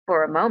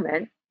 For a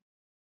moment.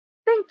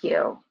 Thank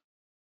you.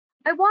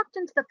 I walked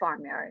into the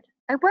farmyard.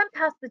 I went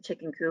past the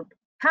chicken coop,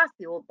 past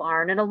the old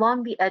barn, and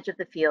along the edge of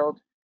the field,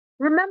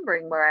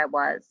 remembering where I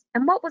was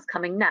and what was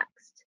coming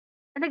next,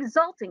 and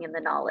exulting in the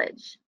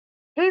knowledge.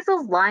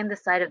 Hazels lined the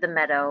side of the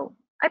meadow.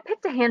 I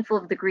picked a handful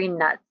of the green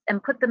nuts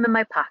and put them in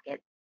my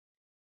pocket.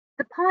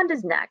 The pond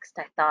is next,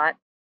 I thought.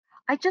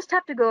 I just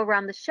have to go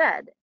around the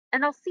shed,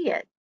 and I'll see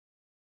it.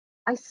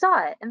 I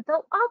saw it and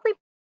felt oddly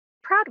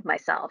proud of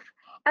myself,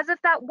 as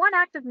if that one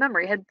act of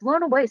memory had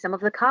blown away some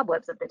of the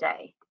cobwebs of the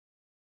day.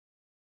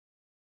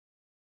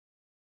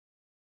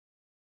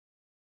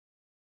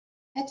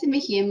 Hätte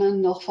mich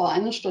jemand noch vor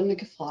einer Stunde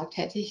gefragt,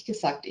 hätte ich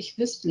gesagt, ich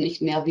wüsste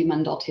nicht mehr, wie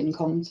man dorthin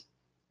kommt.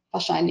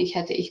 Wahrscheinlich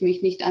hätte ich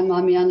mich nicht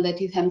einmal mehr an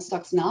Letty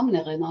Hemstocks Namen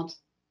erinnert.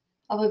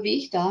 Aber wie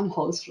ich da im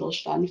Hausflur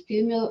stand,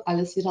 fiel mir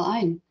alles wieder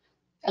ein.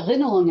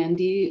 Erinnerungen,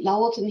 die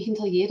lauerten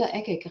hinter jeder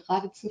Ecke,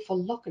 geradezu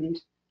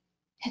verlockend.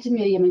 Hätte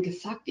mir jemand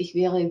gesagt, ich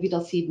wäre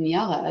wieder 7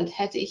 Jahre alt,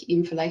 hätte ich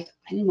ihm vielleicht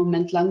einen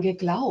Moment lang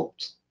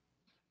geglaubt.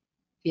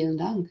 Vielen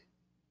Dank.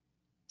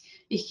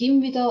 Ich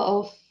ging wieder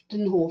auf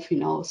den Hof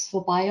hinaus,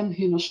 vorbei am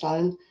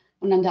Hühnerstall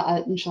und an der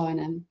alten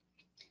Scheune.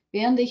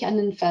 Während ich an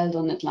den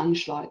Feldern entlang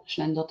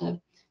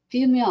schlenderte,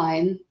 fiel mir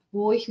ein,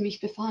 wo ich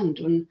mich befand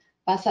und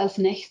was als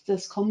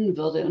nächstes kommen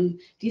würde, und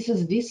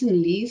dieses Wissen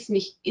ließ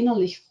mich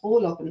innerlich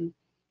frohlocken.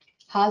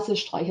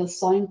 Haselsträucher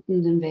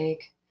säumten den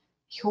Weg.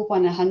 Ich hob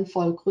eine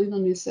Handvoll grüner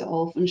Nüsse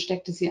auf und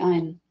steckte sie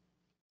ein.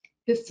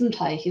 Bis zum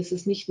Teich ist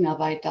es nicht mehr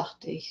weit,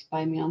 dachte ich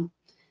bei mir.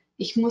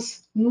 Ich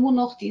muss nur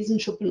noch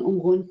diesen Schuppen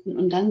umrunden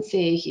und dann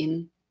sehe ich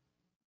ihn.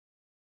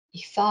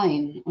 Ich sah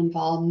ihn und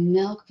war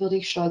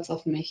merkwürdig stolz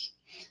auf mich,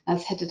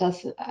 als hätte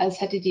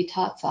die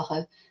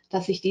Tatsache,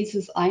 dass ich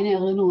diese eine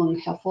Erinnerung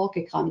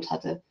hervorgekramt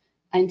hatte,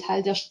 ein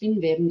Teil der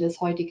Spinnweben des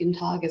heutigen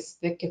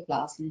Tages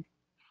weggeblasen.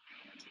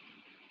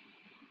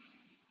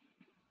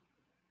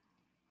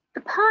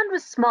 The pond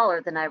was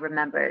smaller than I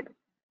remembered.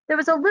 There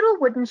was a little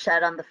wooden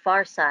shed on the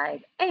far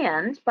side,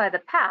 and, by the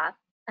path,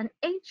 an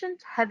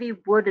ancient, heavy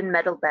wood and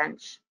metal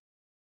bench.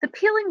 The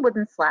peeling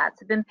wooden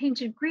slats had been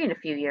painted green a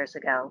few years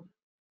ago.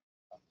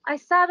 I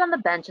sat on the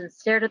bench and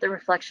stared at the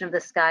reflection of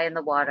the sky in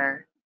the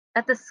water,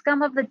 at the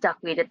scum of the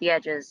duckweed at the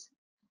edges,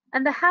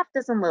 and the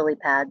half-dozen lily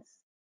pads.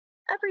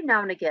 Every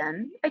now and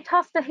again, I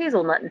tossed a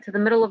hazelnut into the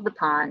middle of the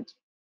pond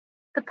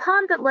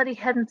that Letty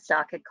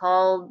Hemstock had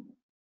called.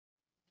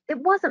 It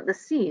wasn't the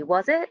sea,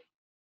 was it?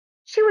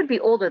 She would be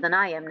older than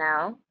I am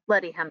now,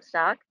 Letty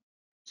Hemstock.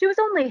 She was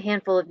only a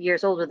handful of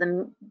years older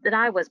than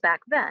I was back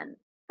then,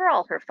 for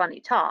all her funny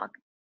talk.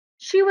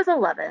 She was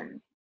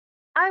 11.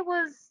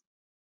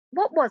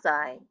 What was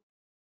I?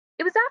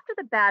 It was after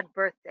the bad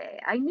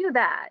birthday, I knew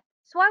that,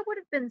 so I would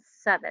have been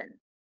 7.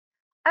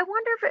 I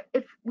wonder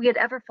if we had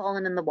ever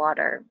fallen in the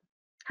water.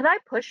 Had I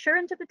pushed her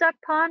into the duck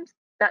pond,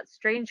 that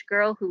strange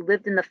girl who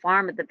lived in the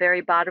farm at the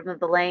very bottom of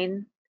the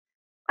lane?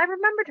 I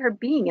remembered her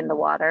being in the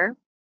water.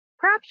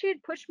 Perhaps she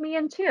had pushed me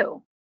in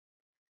too.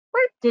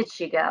 Where did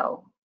she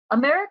go?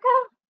 America?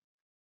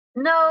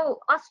 No,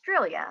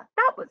 Australia.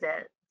 That was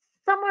it.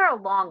 Somewhere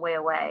a long way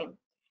away.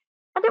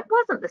 And it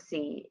wasn't the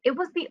sea, it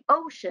was the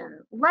ocean,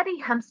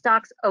 Letty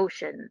Hemstock's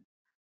ocean.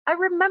 I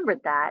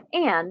remembered that,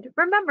 and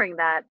remembering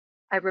that,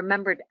 I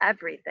remembered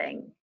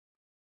everything.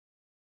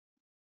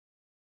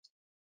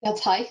 Der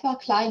Teich war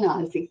kleiner,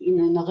 als ich ihn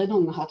in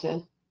Erinnerung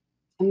hatte.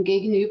 Am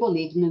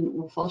gegenüberliegenden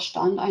Ufer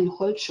stand ein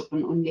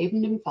Holzschuppen und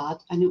neben dem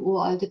Pfad eine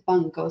uralte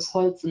Bank aus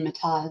Holz und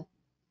Metall.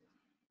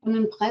 Von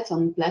den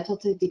Brettern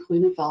blätterte die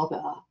grüne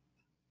Farbe ab.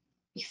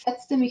 Ich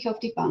setzte mich auf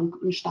die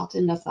Bank und starrte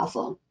in das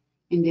Wasser,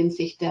 in dem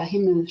sich der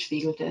Himmel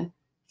spiegelte.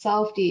 sah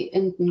auf die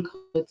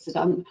Entenkreuze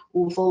am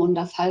Ufer und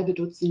das halbe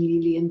Dutzend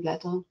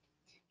Lilienblätter.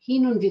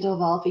 Hin und wieder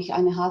warf ich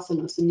eine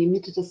Haselnuss in die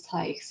Mitte des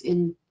Teichs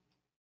in,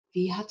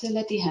 wie hatte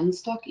Letty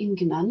Hemstock ihn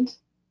genannt?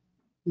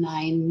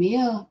 Nein,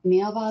 mehr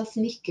war es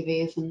nicht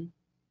gewesen.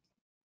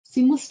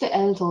 Sie musste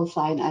älter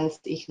sein als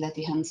ich,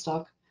 Letty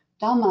Hemstock.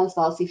 Damals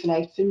war sie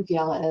vielleicht 5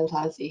 Jahre älter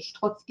als ich,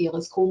 trotz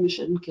ihres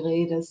komischen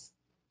Geredes.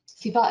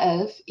 Sie war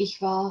 11,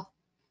 ich war,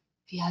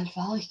 wie alt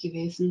war ich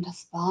gewesen?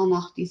 Das war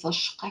nach dieser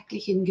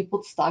schrecklichen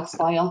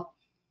Geburtstagsfeier.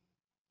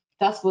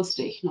 Das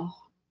wusste ich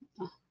noch.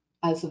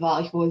 Also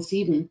war ich wohl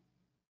 7.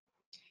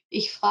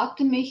 Ich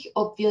fragte mich,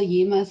 ob wir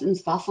jemals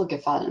ins Wasser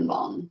gefallen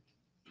waren.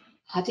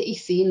 Hatte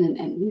ich sie in den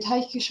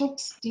Ententeich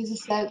geschubst,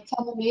 dieses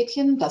seltsame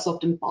Mädchen, das auf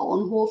dem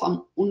Bauernhof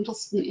am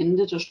untersten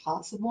Ende der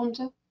Straße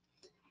wohnte?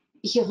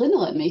 Ich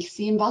erinnere mich,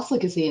 sie im Wasser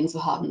gesehen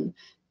zu haben.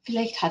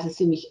 Vielleicht hatte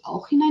sie mich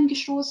auch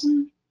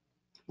hineingestoßen?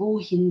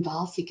 Wohin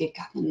war sie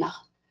gegangen?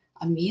 Nach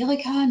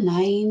Amerika?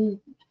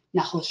 Nein,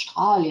 nach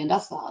Australien,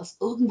 das war es,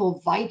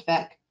 irgendwo weit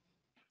weg.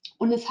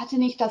 Und es hatte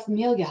nicht das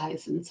Meer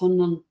geheißen,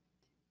 sondern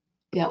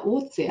der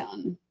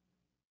Ozean.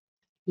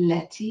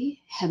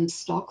 Letty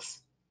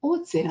Hemstocks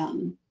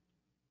Ozean.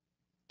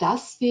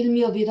 Das fiel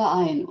mir wieder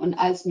ein, und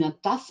als mir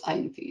das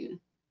einfiel,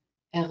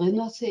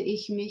 erinnerte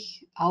ich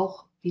mich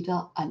auch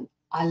wieder an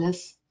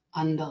alles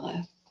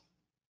andere.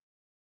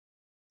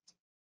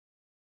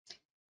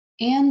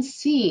 And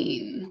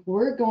scene.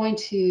 We're going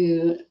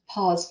to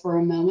pause for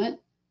a moment,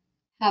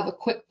 have a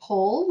quick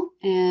poll,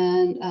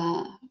 and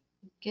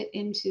get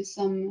into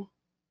some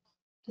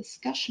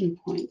discussion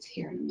points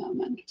here in a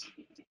moment.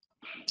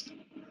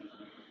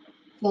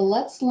 So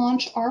let's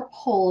launch our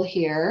poll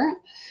here.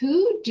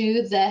 Who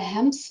do the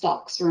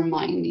Hemstocks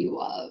remind you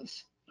of?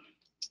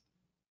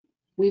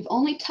 We've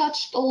only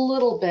touched a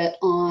little bit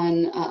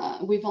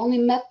on, we've only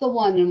met the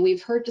one and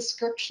we've heard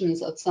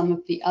descriptions of some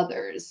of the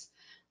others.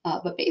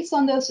 But based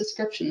on those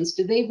descriptions,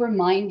 do they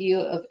remind you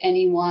of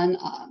anyone?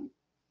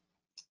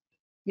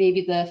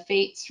 Maybe the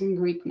fates from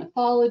Greek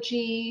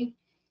mythology,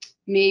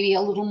 maybe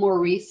a little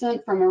more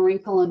recent from A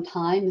Wrinkle in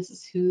Time,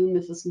 Mrs. Who,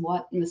 Mrs.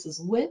 What,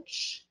 Mrs.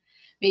 Which,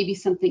 maybe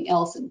something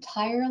else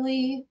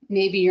entirely.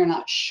 Maybe you're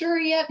not sure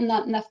yet,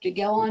 not enough to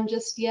go on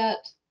just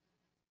yet.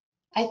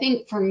 I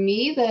think for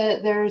me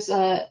that there's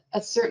a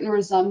certain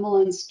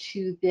resemblance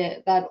to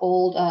that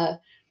old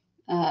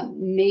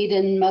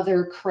maiden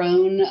mother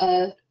crone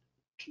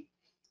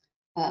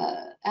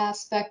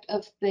aspect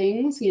of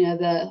things, you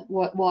know,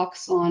 what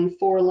walks on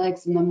 4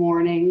 legs in the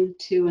morning,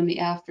 2 in the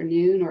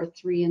afternoon, or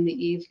 3 in the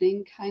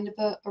evening, kind of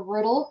a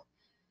riddle.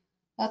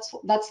 That's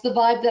the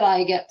vibe that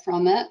I get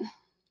from it.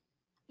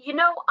 You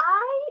know,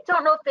 I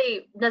don't know if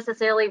they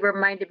necessarily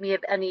reminded me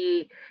of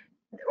any,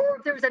 or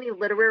if there was any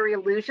literary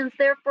allusions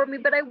there for me,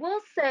 but I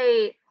will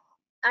say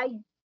I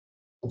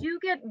do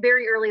get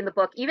very early in the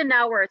book, even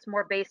now where it's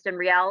more based in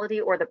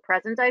reality or the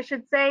present, I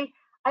should say,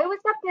 I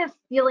always got this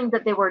feeling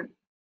that they were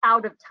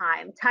out of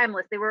time,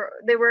 timeless. They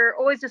were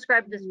always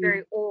described as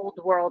very old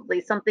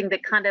worldly, something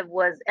that kind of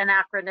was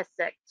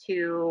anachronistic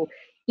to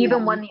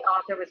even when the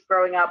author was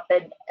growing up,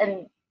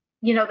 and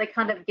you know, they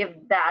kind of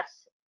gave that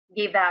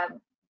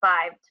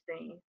vibe to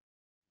me.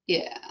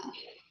 Yeah.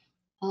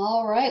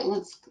 All right,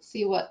 let's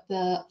see what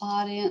the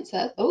audience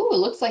says. Oh, it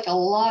looks like a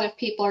lot of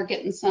people are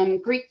getting some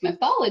Greek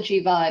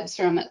mythology vibes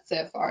from it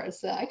so far.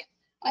 So I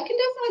can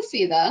definitely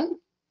see that.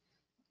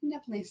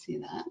 Definitely see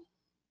that.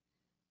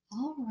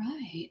 All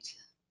right.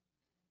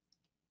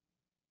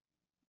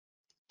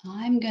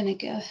 I'm going to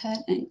go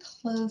ahead and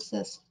close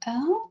this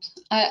out.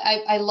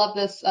 I love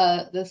this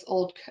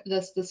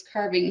this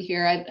carving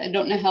here. I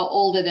don't know how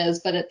old it is,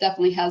 but it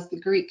definitely has the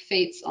Greek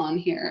fates on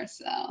here.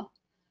 So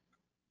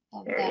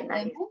love that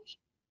image.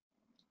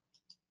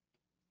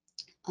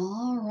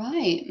 All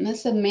right,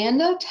 Miss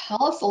Amanda,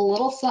 tell us a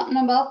little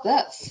something about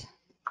this.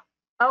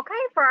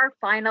 Okay, for our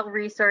final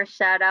resource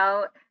shout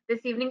out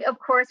this evening, of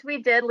course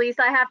we did.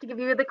 Lisa, I have to give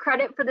you the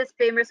credit for this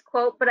famous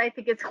quote, but I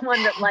think it's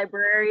one that I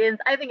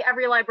think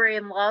every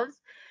librarian loves,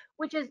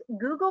 which is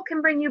Google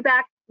can bring you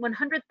back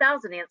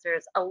 100,000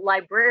 answers. A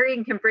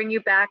librarian can bring you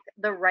back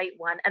the right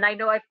one. And I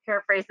know I've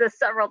paraphrased this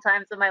several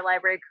times in my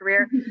library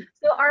career.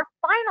 So our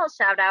final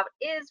shout out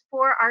is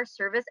for our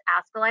service,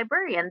 Ask a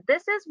Librarian.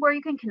 This is where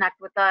you can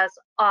connect with us.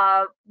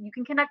 You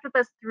can connect with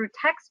us through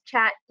text,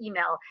 chat,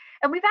 email.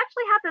 And we've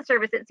actually had this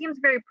service. It seems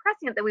very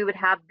prescient that we would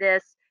have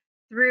this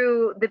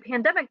through the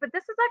pandemic, but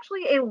this is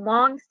actually a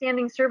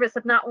long-standing service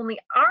of not only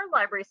our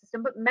library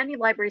system, but many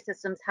library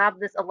systems have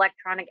this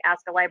electronic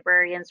Ask a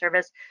Librarian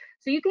service.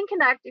 So you can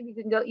connect,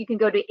 you can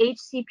go to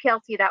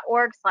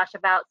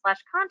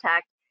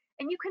hcplc.org/about/contact,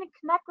 and you can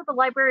connect with a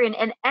librarian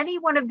in any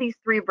one of these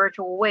 3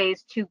 virtual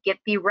ways to get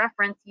the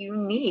reference you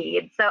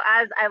need. So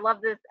as I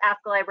love this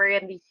Ask a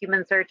Librarian, the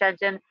human search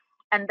engine,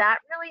 and that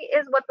really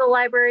is what the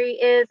library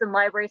is, and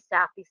library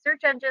staff, the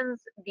search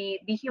engines, the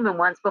human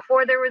ones.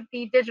 Before there was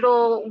the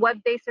digital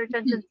web-based search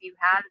engines, you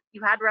had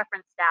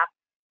reference staff.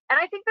 And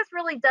I think this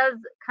really does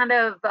kind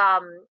of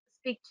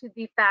speak to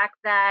the fact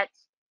that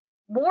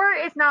more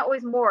is not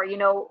always more. You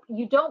know,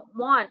 you don't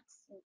want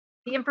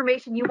the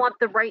information, you want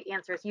the right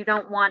answers. You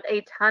don't want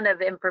a ton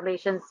of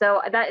information.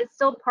 So that is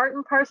still part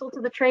and parcel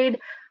to the trade,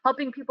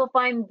 helping people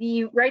find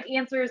the right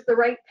answers, the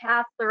right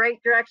path, the right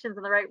directions,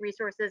 and the right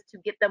resources to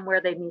get them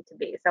where they need to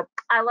be. So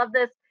I love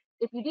this.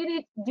 If you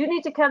do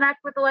need to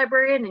connect with the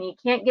librarian and you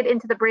can't get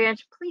into the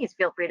branch, please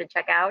feel free to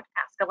check out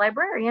Ask a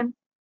Librarian.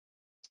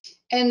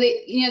 And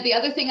the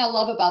other thing I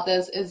love about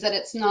this is that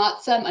it's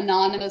not some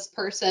anonymous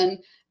person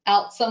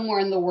out somewhere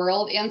in the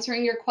world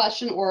answering your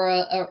question, or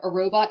a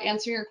robot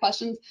answering your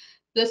questions.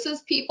 This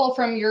is people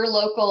from your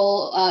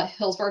local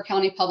Hillsborough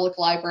County Public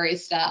Library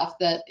staff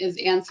that is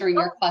answering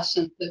your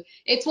questions. So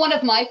it's one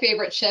of my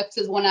favorite shifts,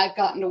 is when I've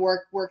gotten to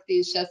work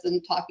these shifts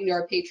and talking to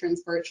our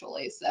patrons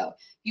virtually. So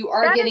you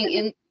are That getting is a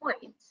in. good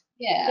point.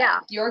 Yeah,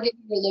 you're getting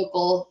your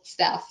local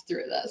staff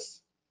through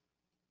this.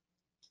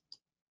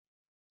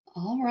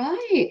 All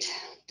right,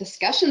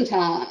 discussion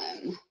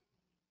time.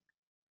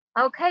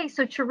 Okay,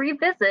 so to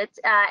revisit,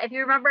 if you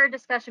remember our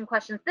discussion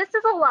questions, the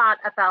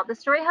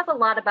story has a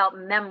lot about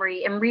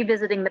memory and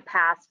revisiting the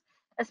past,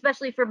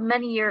 especially for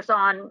many years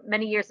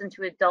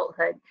into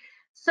adulthood.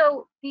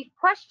 So the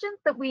questions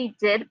that we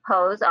did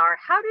pose are,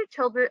 how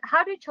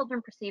do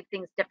children perceive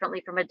things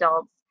differently from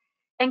adults?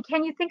 And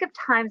can you think of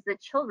times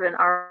that children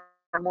are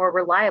more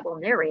reliable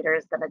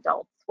narrators than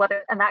adults?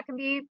 And that can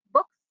be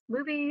books,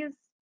 movies,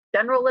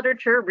 general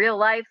literature, real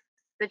life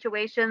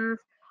situations.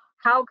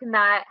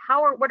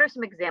 What are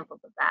some examples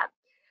of that?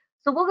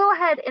 So we'll go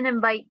ahead and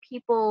invite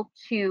people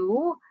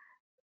to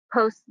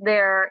post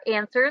their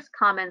answers,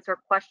 comments, or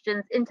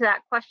questions into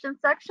that question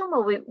section.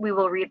 We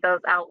will read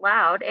those out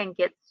loud and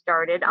get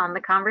started on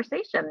the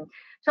conversation.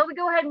 Shall we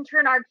go ahead and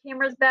turn our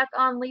cameras back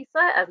on,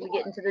 Lisa, as we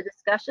get into the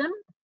discussion?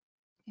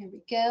 Here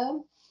we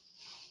go.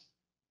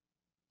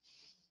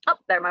 Oh,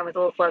 there, mine was a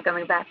little slow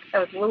coming back. I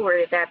was a little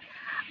worried there.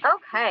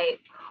 Okay.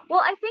 Well,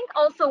 I think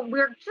also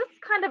we're just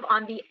kind of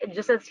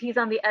just as he's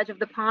on the edge of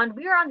the pond,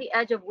 we are on the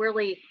edge of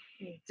really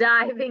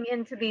diving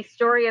into the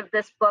story of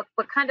this book,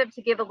 but kind of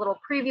to give a little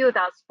preview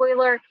without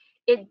spoiler,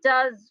 it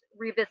does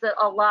revisit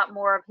a lot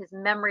more of his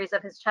memories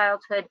of his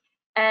childhood,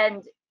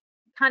 and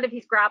kind of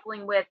he's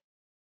grappling with,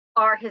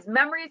 are his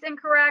memories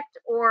incorrect,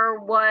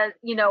 or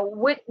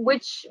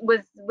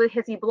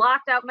has he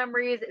blocked out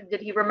memories?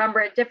 Did he remember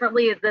it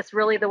differently? Is this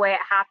really the way it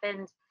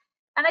happened?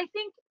 And I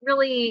think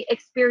really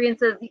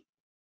experiences,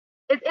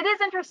 it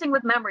is interesting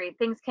with memory.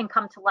 Things can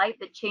come to light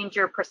that change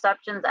your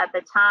perceptions at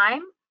the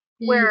time,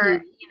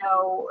 where,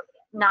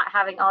 not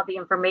having all the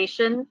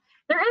information.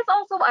 There is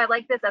also, I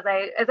like this, as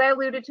I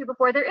alluded to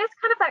before, there is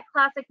kind of that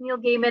classic Neil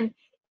Gaiman,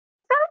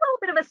 got a little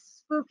bit of a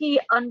spooky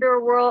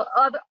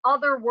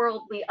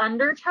otherworldly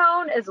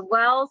undertone as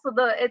well. So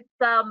it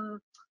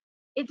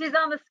is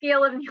on the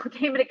scale of Neil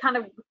Gaiman. It kind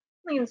of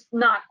leans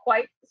not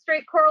quite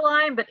straight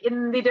Coraline, but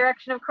in the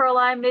direction of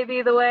Coraline,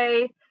 maybe the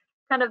way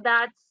kind of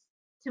that's,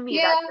 to me,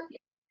 Yeah,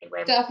 that's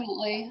anyway,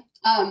 definitely.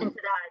 into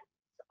that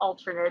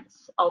alternate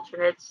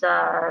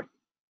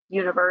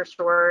universe,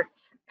 or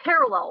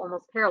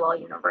almost parallel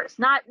universe.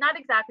 Not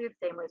exactly the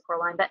same way as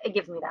Coraline, but it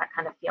gives me that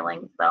kind of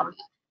feeling. So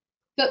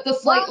The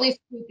slightly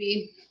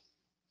spoopy.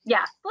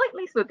 Yeah,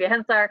 slightly spooky.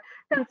 Hence our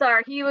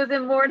he was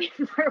in mourning.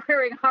 We're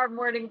wearing our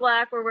mourning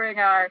black. We're wearing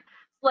our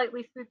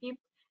slightly spooky.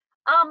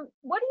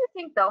 What do you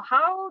think though?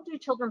 How do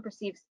children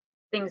perceive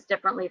things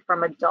differently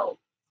from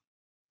adults?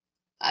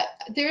 I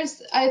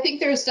think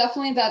there's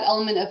definitely that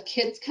element of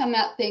kids come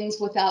at things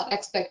without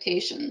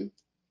expectation.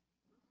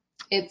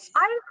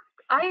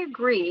 I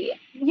agree.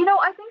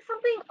 I think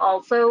something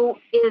also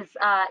is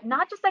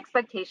not just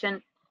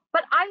expectation,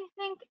 but I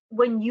think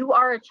when you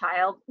are a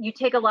child, you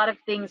take a lot of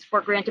things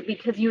for granted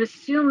because you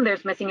assume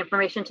there's missing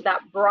information to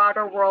that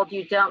broader world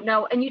you don't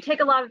know, and you take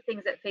a lot of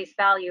things at face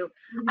value.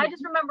 I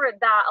just remember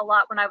that a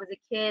lot when I was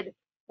a kid,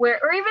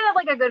 or even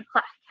like a good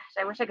class.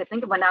 Gosh, I wish I could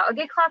think of one now. A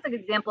good classic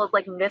example is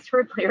like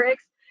misheard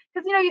lyrics.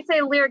 Because you'd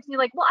say lyrics and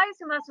you're like, well, I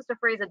assume that's just a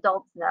phrase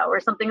adults know,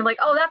 or something like,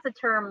 oh, that's a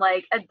term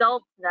like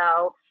adults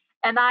know.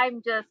 And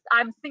I'm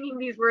singing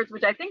these words,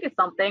 which I think is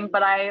something,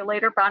 but I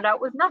later found out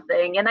was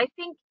nothing. And I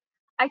think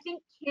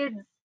kids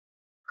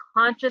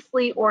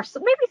consciously or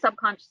maybe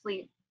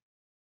subconsciously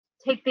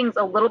take things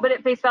a little bit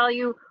at face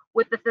value,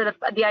 with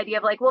the idea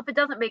of like, well, if it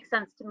doesn't make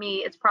sense to me,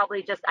 it's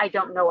probably just I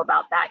don't know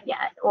about that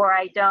yet, or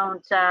I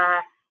don't.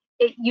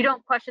 You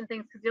don't question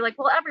things because you're like,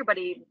 well,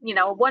 everybody,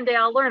 one day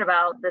I'll learn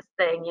about this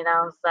thing,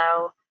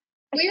 So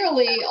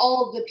clearly,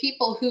 all of the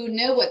people who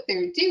know what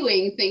they're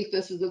doing think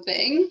this is a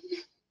thing.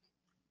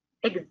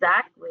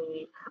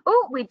 Exactly.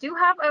 Oh, we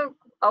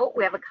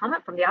have a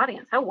comment from the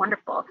audience. How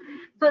wonderful.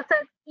 So it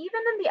says,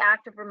 even the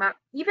act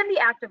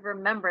of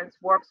remembrance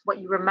warps what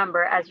you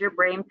remember as your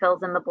brain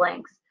fills in the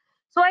blanks.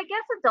 So I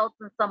guess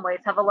adults in some ways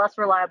have a less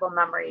reliable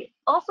memory.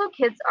 Also,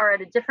 kids are at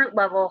a different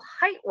level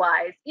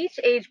height-wise. Each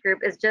age group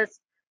is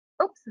just,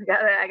 oops,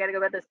 I gotta go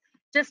about this.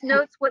 Just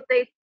notes what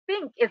they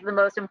think is the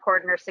most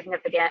important or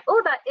significant.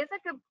 Oh, that is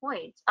a good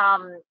point.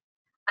 And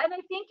I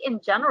think in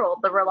general,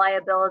 the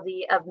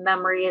reliability of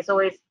memory is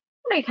always,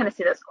 you kind of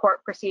see those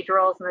court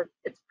procedurals, and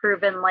it's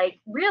proven like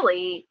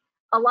really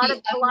a lot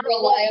of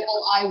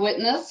reliable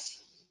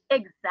eyewitness.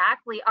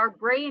 Exactly. Our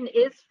brain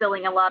is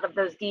filling a lot of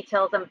those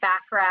details and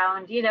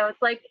background.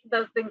 It's like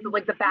those things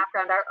like the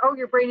background are, oh,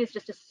 your brain is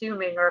just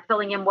assuming or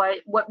filling in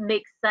what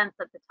makes sense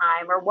at the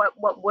time or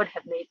what would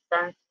have made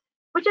sense,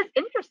 which is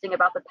interesting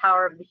about the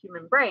power of the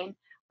human brain,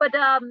 but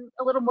a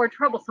little more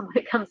troublesome when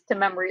it comes to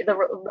memory, the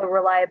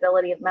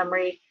reliability of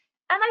memory.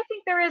 And I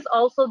think there is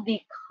also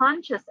the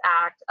conscious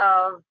act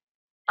of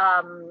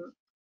um,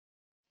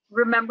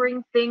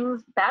 remembering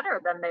things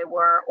better than they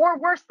were or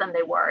worse than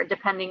they were,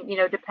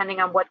 depending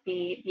on what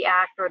the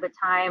act or the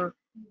time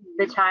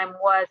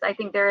was. I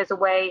think there is a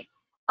way.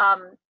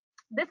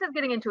 This is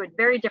getting into a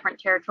very different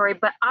territory,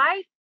 but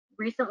I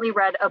recently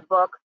read a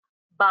book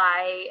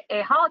by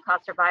a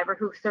Holocaust survivor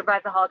who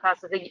survived the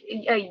Holocaust as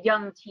a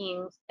young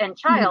teen and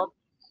child.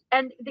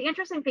 And the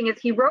interesting thing is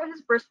he wrote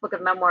his first book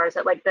of memoirs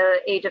at like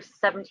the age of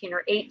 17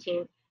 or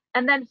 18.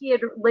 And then he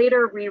had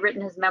later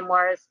rewritten his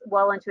memoirs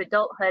well into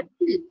adulthood.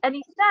 And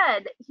he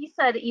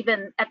said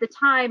even at the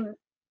time,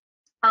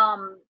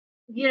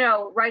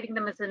 writing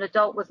them as an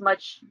adult was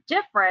much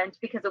different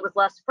because it was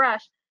less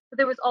fresh. But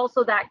there was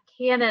also that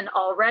canon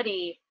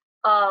already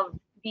of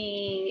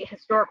the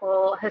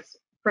historical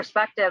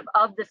perspective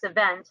of this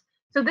event.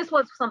 So this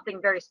was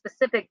something very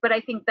specific. But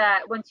I think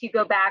that once you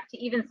go back to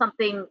even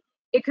something,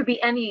 it could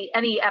be any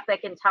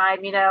epic in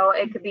time.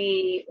 It could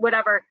be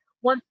whatever.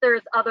 Once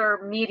there's other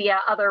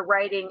media, other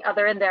writing,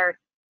 other in there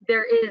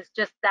is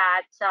just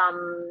that,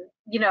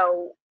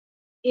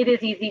 it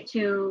is easy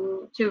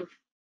to,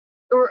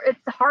 or it's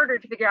harder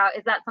to figure out,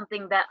 is that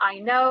something that I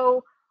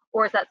know,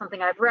 or is that something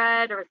I've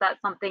read, or is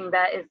that something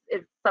that is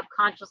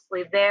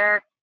subconsciously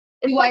there?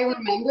 Do I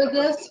remember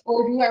this,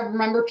 or do I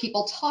remember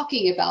people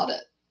talking about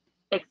it?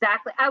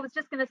 Exactly. I was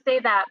just going to say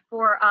that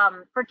for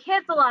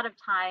kids, a lot of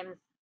times,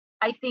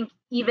 I think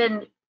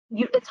even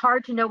it's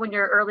hard to know when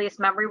your earliest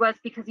memory was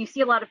because you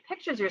see a lot of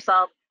pictures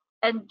yourself.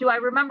 And do I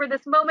remember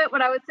this moment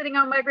when I was sitting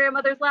on my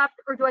grandmother's lap,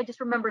 or do I just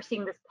remember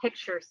seeing this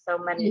picture so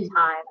many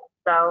times?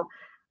 So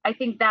I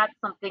think that's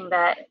something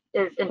that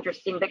is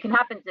interesting that can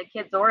happen to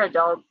kids or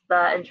adults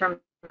in terms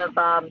of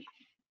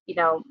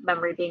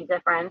memory being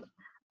different.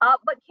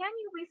 But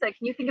Lisa,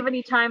 can you think of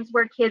any times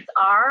where kids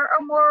are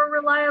a more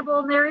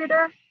reliable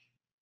narrator?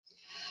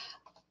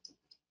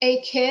 A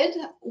kid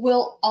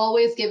will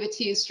always give it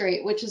to you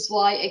straight, which is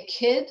why a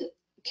kid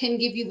can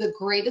give you the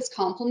greatest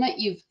compliment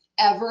you've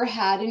ever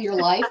had in your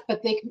life,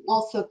 but they can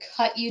also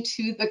cut you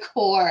to the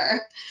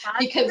core. That's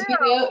because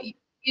true.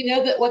 you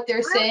know that what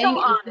they're saying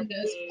is the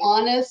most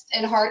honest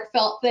and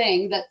heartfelt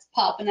thing that's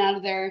popping out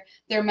of their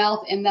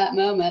mouth in that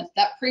moment.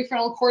 That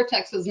prefrontal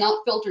cortex has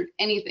not filtered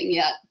anything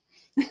yet.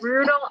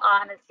 Brutal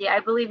honesty. I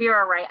believe you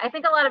are right. I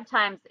think a lot of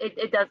times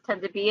it does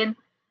tend to be, and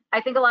I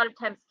think a lot of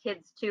times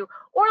kids too,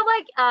 or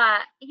like a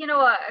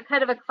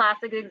kind of a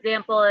classic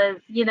example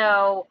is,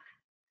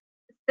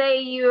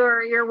 say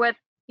you're with,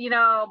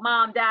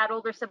 mom, dad,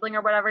 older sibling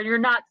or whatever, and you're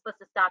not supposed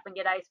to stop and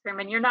get ice cream,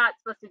 and you're not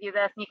supposed to do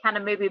this, and you kind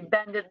of maybe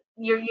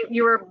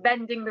you were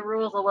bending the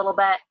rules a little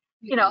bit,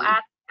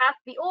 ask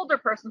the older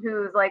person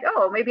who's like,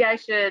 oh, maybe I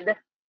should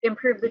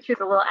improve the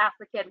truth a little, ask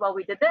the kid, well,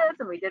 we did this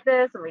and we did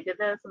this and we did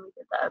this and we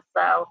did this.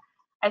 So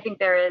I think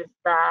there is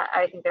that.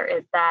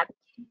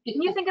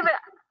 Can you think of it?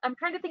 I'm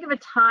trying to think of a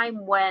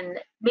time when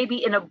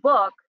maybe in a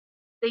book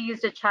they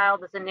used a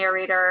child as a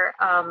narrator.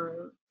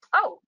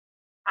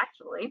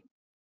 Actually,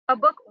 a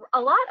book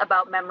a lot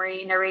about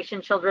memory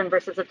narration, children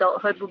versus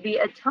adulthood, would be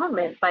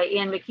Atonement by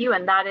Anne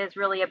McEwen. That is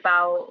really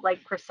about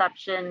like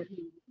perception,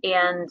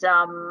 and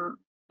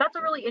that's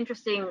a really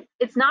interesting.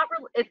 It's not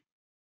a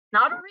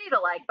read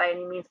alike by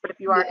any means, but if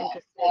you are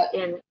interested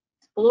in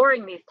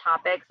exploring these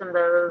topics and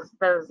those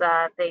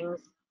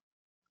things,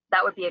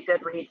 that would be a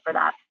good read for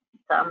that.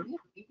 So,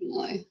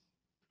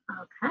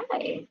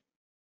 okay.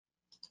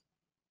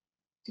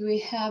 Do we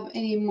have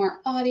any more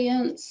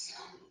audience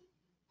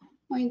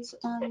points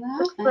on that?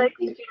 Looks like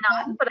we do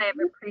not, but I have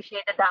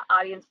appreciated that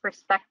audience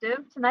perspective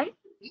tonight.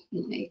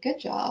 Good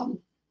job.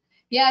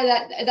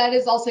 Yeah, that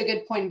is also a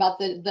good point about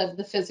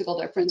the physical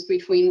difference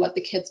between what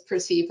the kids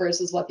perceive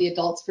versus what the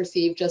adults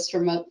perceive, just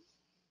from a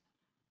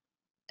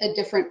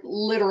different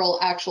literal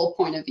actual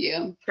point of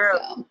view. True,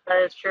 so,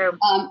 that is true.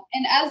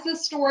 And as the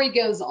story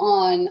goes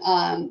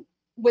on,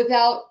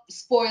 without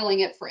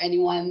spoiling it for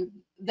anyone,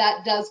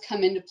 that does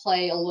come into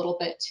play a little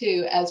bit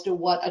too as to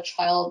what a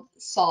child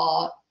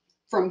saw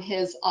from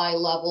his eye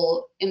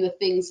level in the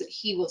things that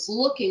he was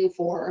looking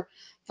for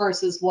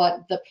versus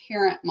what the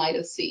parent might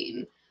have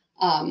seen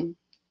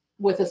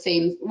with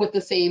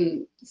the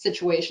same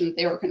situation that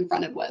they were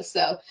confronted with.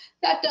 So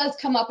that does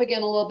come up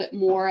again a little bit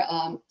more,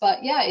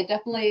 but yeah, it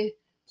definitely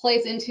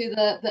plays into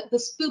the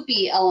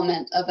spoopy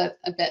element of it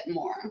a bit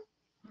more.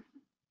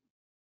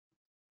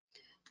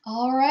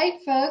 All right,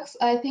 folks,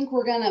 I think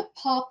we're gonna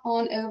pop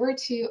on over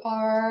to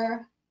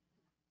our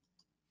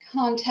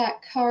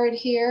contact card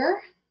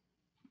here.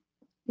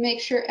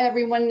 Make sure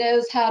everyone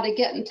knows how to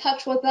get in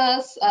touch with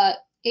us.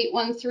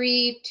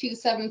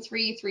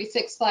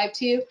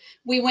 813-273-3652.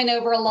 We went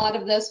over a lot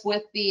of this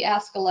with the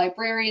Ask a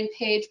Librarian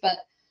page, but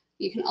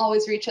you can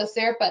always reach us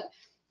there. But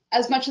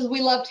as much as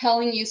we love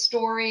telling you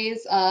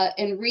stories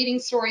and reading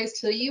stories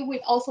to you,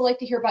 we'd also like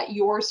to hear about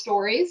your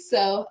stories.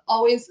 So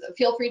always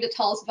feel free to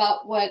tell us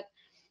about what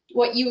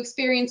you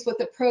experienced with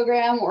the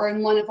program or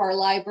in one of our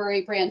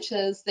library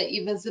branches that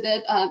you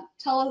visited.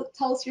 Tell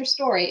us your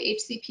story,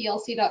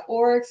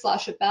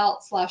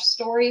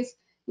 hcplc.org/about/stories.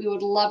 We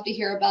would love to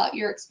hear about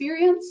your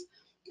experience,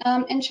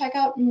 and check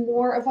out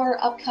more of our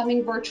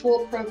upcoming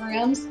virtual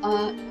programs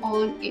on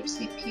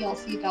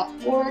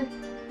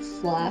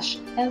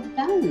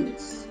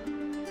hcplc.org/events.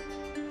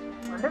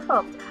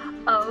 Wonderful.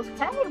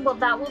 Okay, well,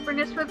 that will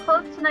bring us to a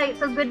close tonight.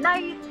 So good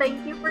night.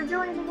 Thank you for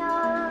joining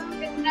us.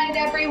 Good night,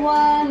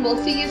 everyone.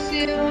 We'll see you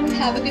soon.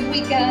 Have a good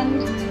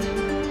weekend.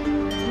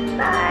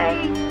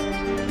 Bye.